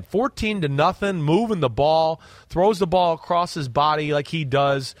 and man, 14-0, moving the ball, throws the ball across his body like he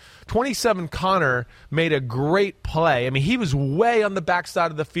does. 27 Connor made a great play. I mean, he was way on the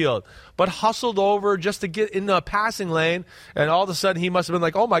backside of the field, but hustled over just to get in the passing lane, and all of a sudden he must have been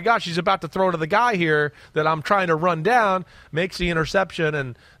like, oh my gosh, he's about to throw to the guy here that I'm trying to run down, makes the interception,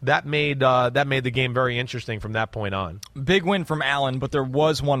 and that made the game very interesting from that point on. Big win from Allen, but there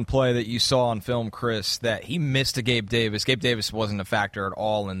was one play that you saw on film, Chris, that he missed to Gabe Davis. Gabe Davis wasn't a factor at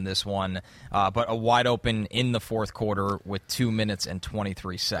all in this one, but a wide open in the fourth quarter with 2 minutes and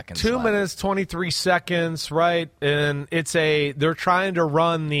 23 seconds. 2 minutes, 23 seconds, right? And they're trying to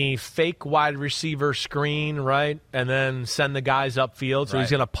run the fake wide receiver screen, right? And then send the guys upfield. So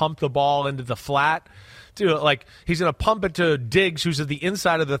he's going to pump the ball into the flat. Like, he's going to pump it to Diggs, who's at the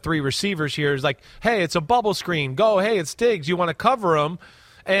inside of the three receivers here. He's like, hey, it's a bubble screen. Go, hey, it's Diggs. You want to cover him?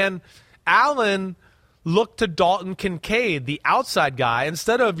 And Allen looked to Dalton Kincaid, the outside guy.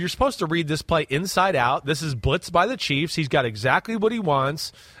 Instead of, you're supposed to read this play inside out. This is blitzed by the Chiefs. He's got exactly what he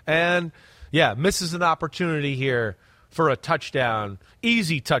wants. And, yeah, misses an opportunity here for a touchdown,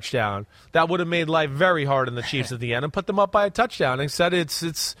 easy touchdown. That would have made life very hard on the Chiefs at the end and put them up by a touchdown. Instead,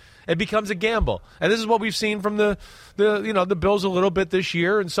 it becomes a gamble. And this is what we've seen from the Bills a little bit this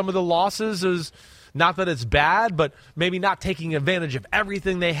year. And some of the losses is not that it's bad, but maybe not taking advantage of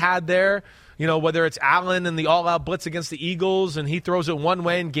everything they had there. You know, whether it's Allen and the all-out blitz against the Eagles and he throws it one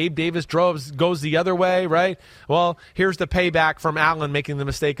way and Gabe Davis goes the other way, right? Well, here's the payback from Allen making the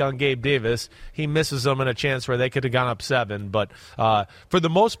mistake on Gabe Davis. He misses them in a chance where they could have gone up 7. But for the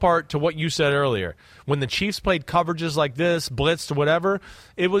most part, to what you said earlier, when the Chiefs played coverages like this, blitzed, whatever,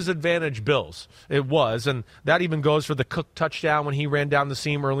 it was advantage Bills. It was. And that even goes for the Cook touchdown when he ran down the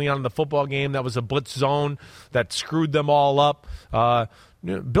seam early on in the football game. That was a blitz zone that screwed them all up.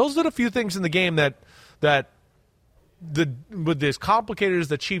 Bills did a few things in the game that with as complicated as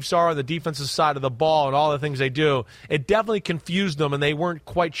the Chiefs are on the defensive side of the ball and all the things they do, it definitely confused them, and they weren't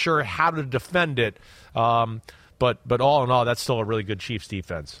quite sure how to defend it. But all in all, that's still a really good Chiefs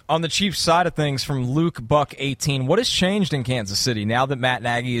defense. On the Chiefs side of things, from Luke Buck 18, what has changed in Kansas City now that Matt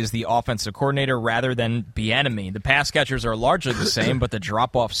Nagy is the offensive coordinator rather than Bieniemy? The pass catchers are largely the same, but the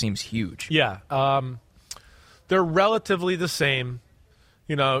drop-off seems huge. Yeah, they're relatively the same.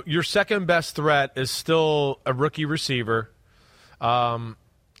 You know, your second best threat is still a rookie receiver.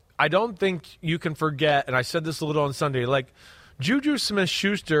 I don't think you can forget, and I said this a little on Sunday, like Juju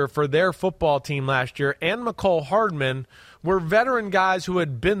Smith-Schuster for their football team last year and McCole Hardman were veteran guys who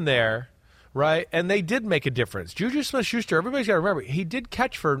had been there, right? And they did make a difference. Juju Smith-Schuster, everybody's got to remember, he did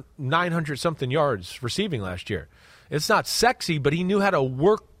catch for 900-something yards receiving last year. It's not sexy, but he knew how to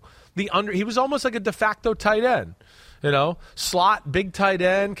work the under. He was almost like a de facto tight end. You know, slot, big tight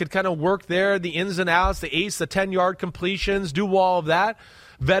end, could kind of work there, the ins and outs, the 8s, the 10-yard completions, do all of that.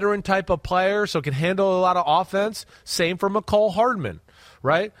 Veteran type of player, so can handle a lot of offense. Same for McCole Hardman,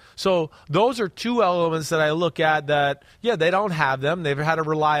 right? So those are two elements that I look at that, yeah, they don't have them. They've had to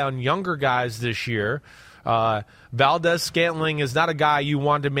rely on younger guys this year. Valdez-Scantling is not a guy you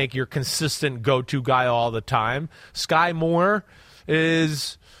want to make your consistent go-to guy all the time. Sky Moore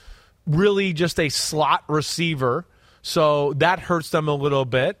is really just a slot receiver. So that hurts them a little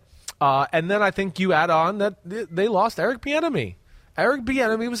bit. And then I think you add on that they lost Eric Bieniemy. Eric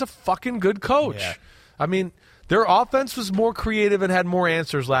Bieniemy was a fucking good coach. Yeah. I mean, their offense was more creative and had more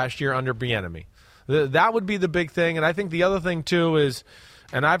answers last year under Bieniemy. That would be the big thing. And I think the other thing, too, is,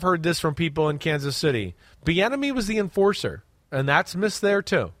 and I've heard this from people in Kansas City, Bieniemy was the enforcer, and that's missed there,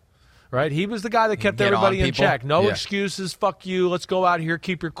 too. right? He was the guy that kept everybody in check. No excuses, fuck you, let's go out here,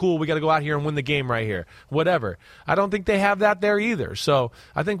 keep your cool, we got to go out here and win the game right here, whatever. I don't think they have that there either. So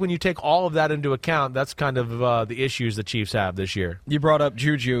I think when you take all of that into account, that's kind of the issues the Chiefs have this year. You brought up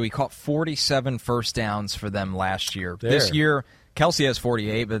Juju. He caught 47 first downs for them last year. This year, Kelsey has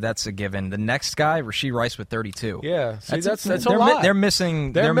 48, but that's a given. The next guy, Rashee Rice with 32. Yeah, see, that's a lot. They're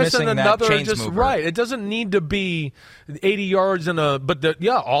missing another that chains mover. Right. It doesn't need to be 80 yards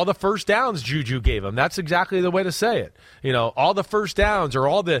all the first downs Juju gave him. That's exactly the way to say it. All the first downs or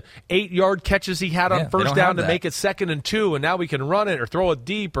all the 8-yard catches he had on first down to make it 2nd and 2, and now we can run it or throw it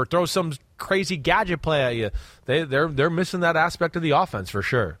deep or throw some crazy gadget play at you. They're missing that aspect of the offense for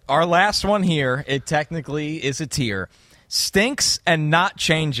sure. Our last one here, it technically is a tier. Stinks and not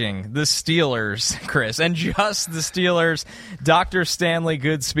changing the Steelers, Chris, and just the Steelers. Dr. Stanley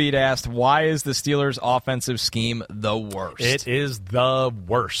Goodspeed asked, why is the Steelers' offensive scheme the worst? It is the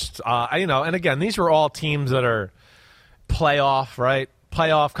worst. And again, these were all teams that are playoff, right?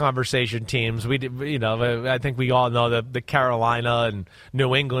 Playoff conversation teams. I think we all know that the Carolina and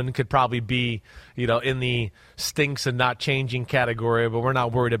New England could probably be, in the stinks and not changing category, but we're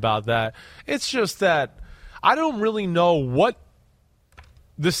not worried about that. It's just that I don't really know what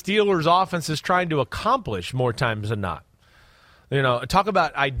the Steelers' offense is trying to accomplish more times than not. Talk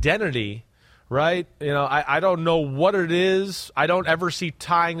about identity, right? I don't know what it is. I don't ever see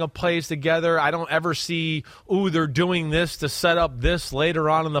tying up plays together. I don't ever see, they're doing this to set up this later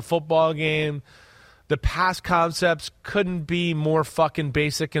on in the football game. The pass concepts couldn't be more fucking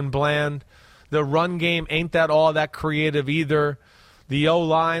basic and bland. The run game ain't all that creative either. The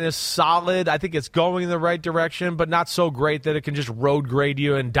O-line is solid. I think it's going in the right direction, but not so great that it can just road grade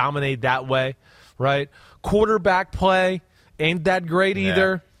you and dominate that way, right? Quarterback play ain't that great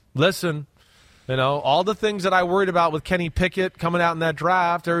either. Listen, all the things that I worried about with Kenny Pickett coming out in that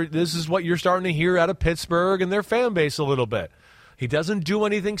draft, this is what you're starting to hear out of Pittsburgh and their fan base a little bit. He doesn't do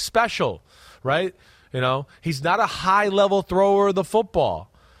anything special, right? He's not a high-level thrower of the football.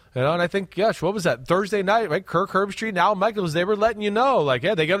 And I think, what was that, Thursday night, right? Kirk Herbstreit and Al Michaels, they were letting you know,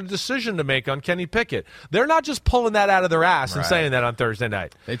 they got a decision to make on Kenny Pickett. They're not just pulling that out of their ass and saying that on Thursday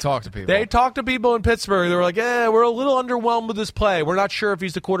night. They talk to people. They talk to people in Pittsburgh. They were like, we're a little underwhelmed with this play. We're not sure if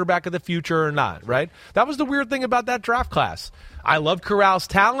he's the quarterback of the future or not, right? That was the weird thing about that draft class. I loved Corral's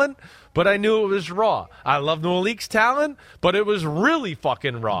talent, but I knew it was raw. I loved Malik's talent, but it was really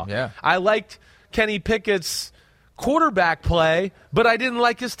fucking raw. Yeah. I liked Kenny Pickett's quarterback play, but I didn't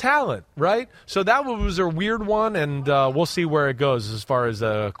like his talent, right? So that was a weird one, and we'll see where it goes as far as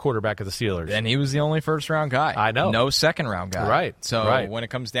the quarterback of the Steelers. And he was the only first-round guy. I know. No second-round guy. Right. So when it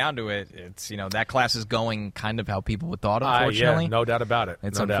comes down to it, it's that class is going kind of how people would thought, unfortunately. No doubt about it.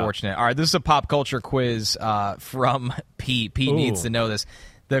 It's unfortunate. All right, this is a pop culture quiz from Pete. Pete needs to know this.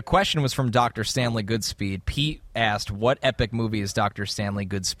 The question was from Dr. Stanley Goodspeed. Pete asked, what epic movie is Dr. Stanley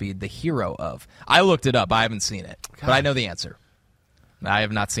Goodspeed the hero of? I looked it up. I haven't seen it, but I know the answer. I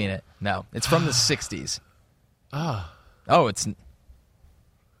have not seen it. No. It's from the 60s. Oh, it's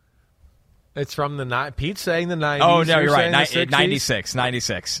from the Pete's saying the 90s. Oh, no, you're right. 96.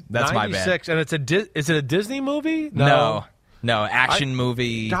 That's my bad. 96. And is it a Disney movie? No, action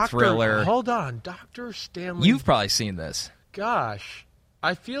movie, thriller. Hold on. Dr. Stanley. You've probably seen this. Gosh.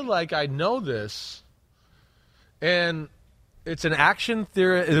 I feel like I know this, and it's an action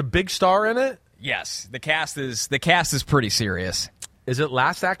theory. Is a big star in it? Yes, the cast is pretty serious. Is it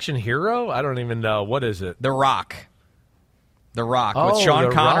Last Action Hero? I don't even know. What is it? The Rock with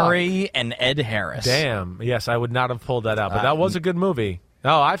Sean Connery and Ed Harris. Damn. Yes, I would not have pulled that out, but that was a good movie.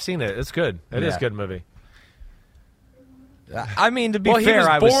 Oh, I've seen it. It's good. It is a good movie. I mean, to be fair,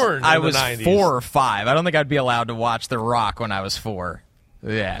 I was 4 or 5. I don't think I'd be allowed to watch The Rock when I was 4.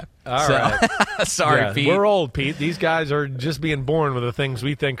 Yeah. All right. Sorry, Pete. We're old, Pete. These guys are just being born with the things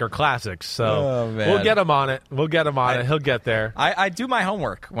we think are classics. So we'll get him on it. He'll get there. I do my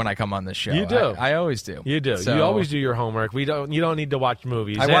homework when I come on this show. You do. I always do. You do. So, you always do your homework. You don't need to watch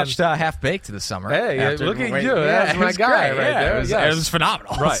movies. I watched Half Baked this summer. Hey, look at you. That's my guy right there. It was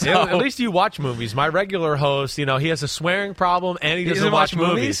phenomenal. Right. So. At least you watch movies. My regular host, he has a swearing problem and he doesn't watch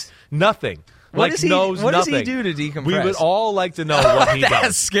movies. Nothing. What does he do to decompress? We would all like to know what he does.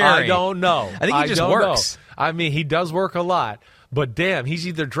 That's scary. I don't know. I think he just works. I mean, he does work a lot. But damn, he's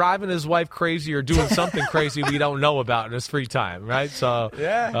either driving his wife crazy or doing something crazy we don't know about in his free time, right? So we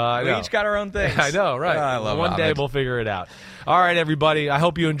each got our own things. I know, right? I love One day we'll figure it out. All right, everybody. I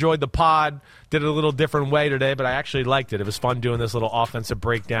hope you enjoyed the pod. Did it a little different way today, but I actually liked it. It was fun doing this little offensive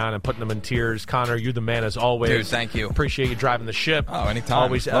breakdown and putting them in tiers. Connor, you're the man as always. Dude, thank you. Appreciate you driving the ship. Oh, anytime.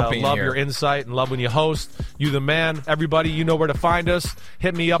 Always love your insight and love when you host. You the man. Everybody, you know where to find us.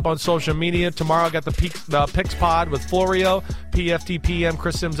 Hit me up on social media. Tomorrow I got the Picks Pod with Florio, PFTPM,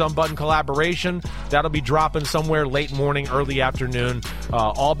 Chris Sims Unbuttoned collaboration. That'll be dropping somewhere late morning, early afternoon.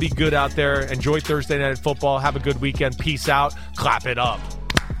 All be good out there. Enjoy Thursday Night Football. Have a good weekend. Peace out. Clap it up.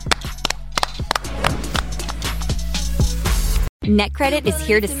 NetCredit is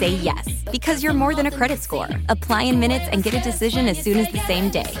here to say yes, because you're more than a credit score. Apply in minutes and get a decision as soon as the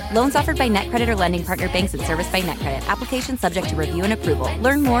same day. Loans offered by NetCredit or lending partner banks and serviced by NetCredit. Application subject to review and approval.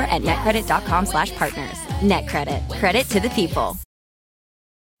 Learn more at netcredit.com/partners. NetCredit. Credit to the people.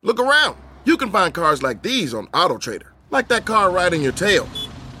 Look around. You can find cars like these on AutoTrader, like that car riding your tail.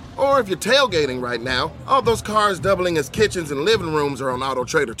 Or if you're tailgating right now, all those cars doubling as kitchens and living rooms are on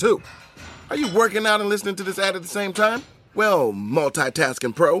AutoTrader too. Are you working out and listening to this ad at the same time? Well,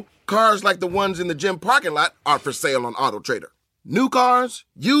 multitasking pro, cars like the ones in the gym parking lot are for sale on AutoTrader. New cars,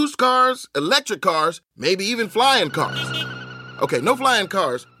 used cars, electric cars, maybe even flying cars. Okay, no flying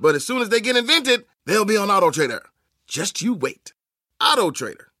cars, but as soon as they get invented, they'll be on AutoTrader. Just you wait.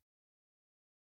 AutoTrader.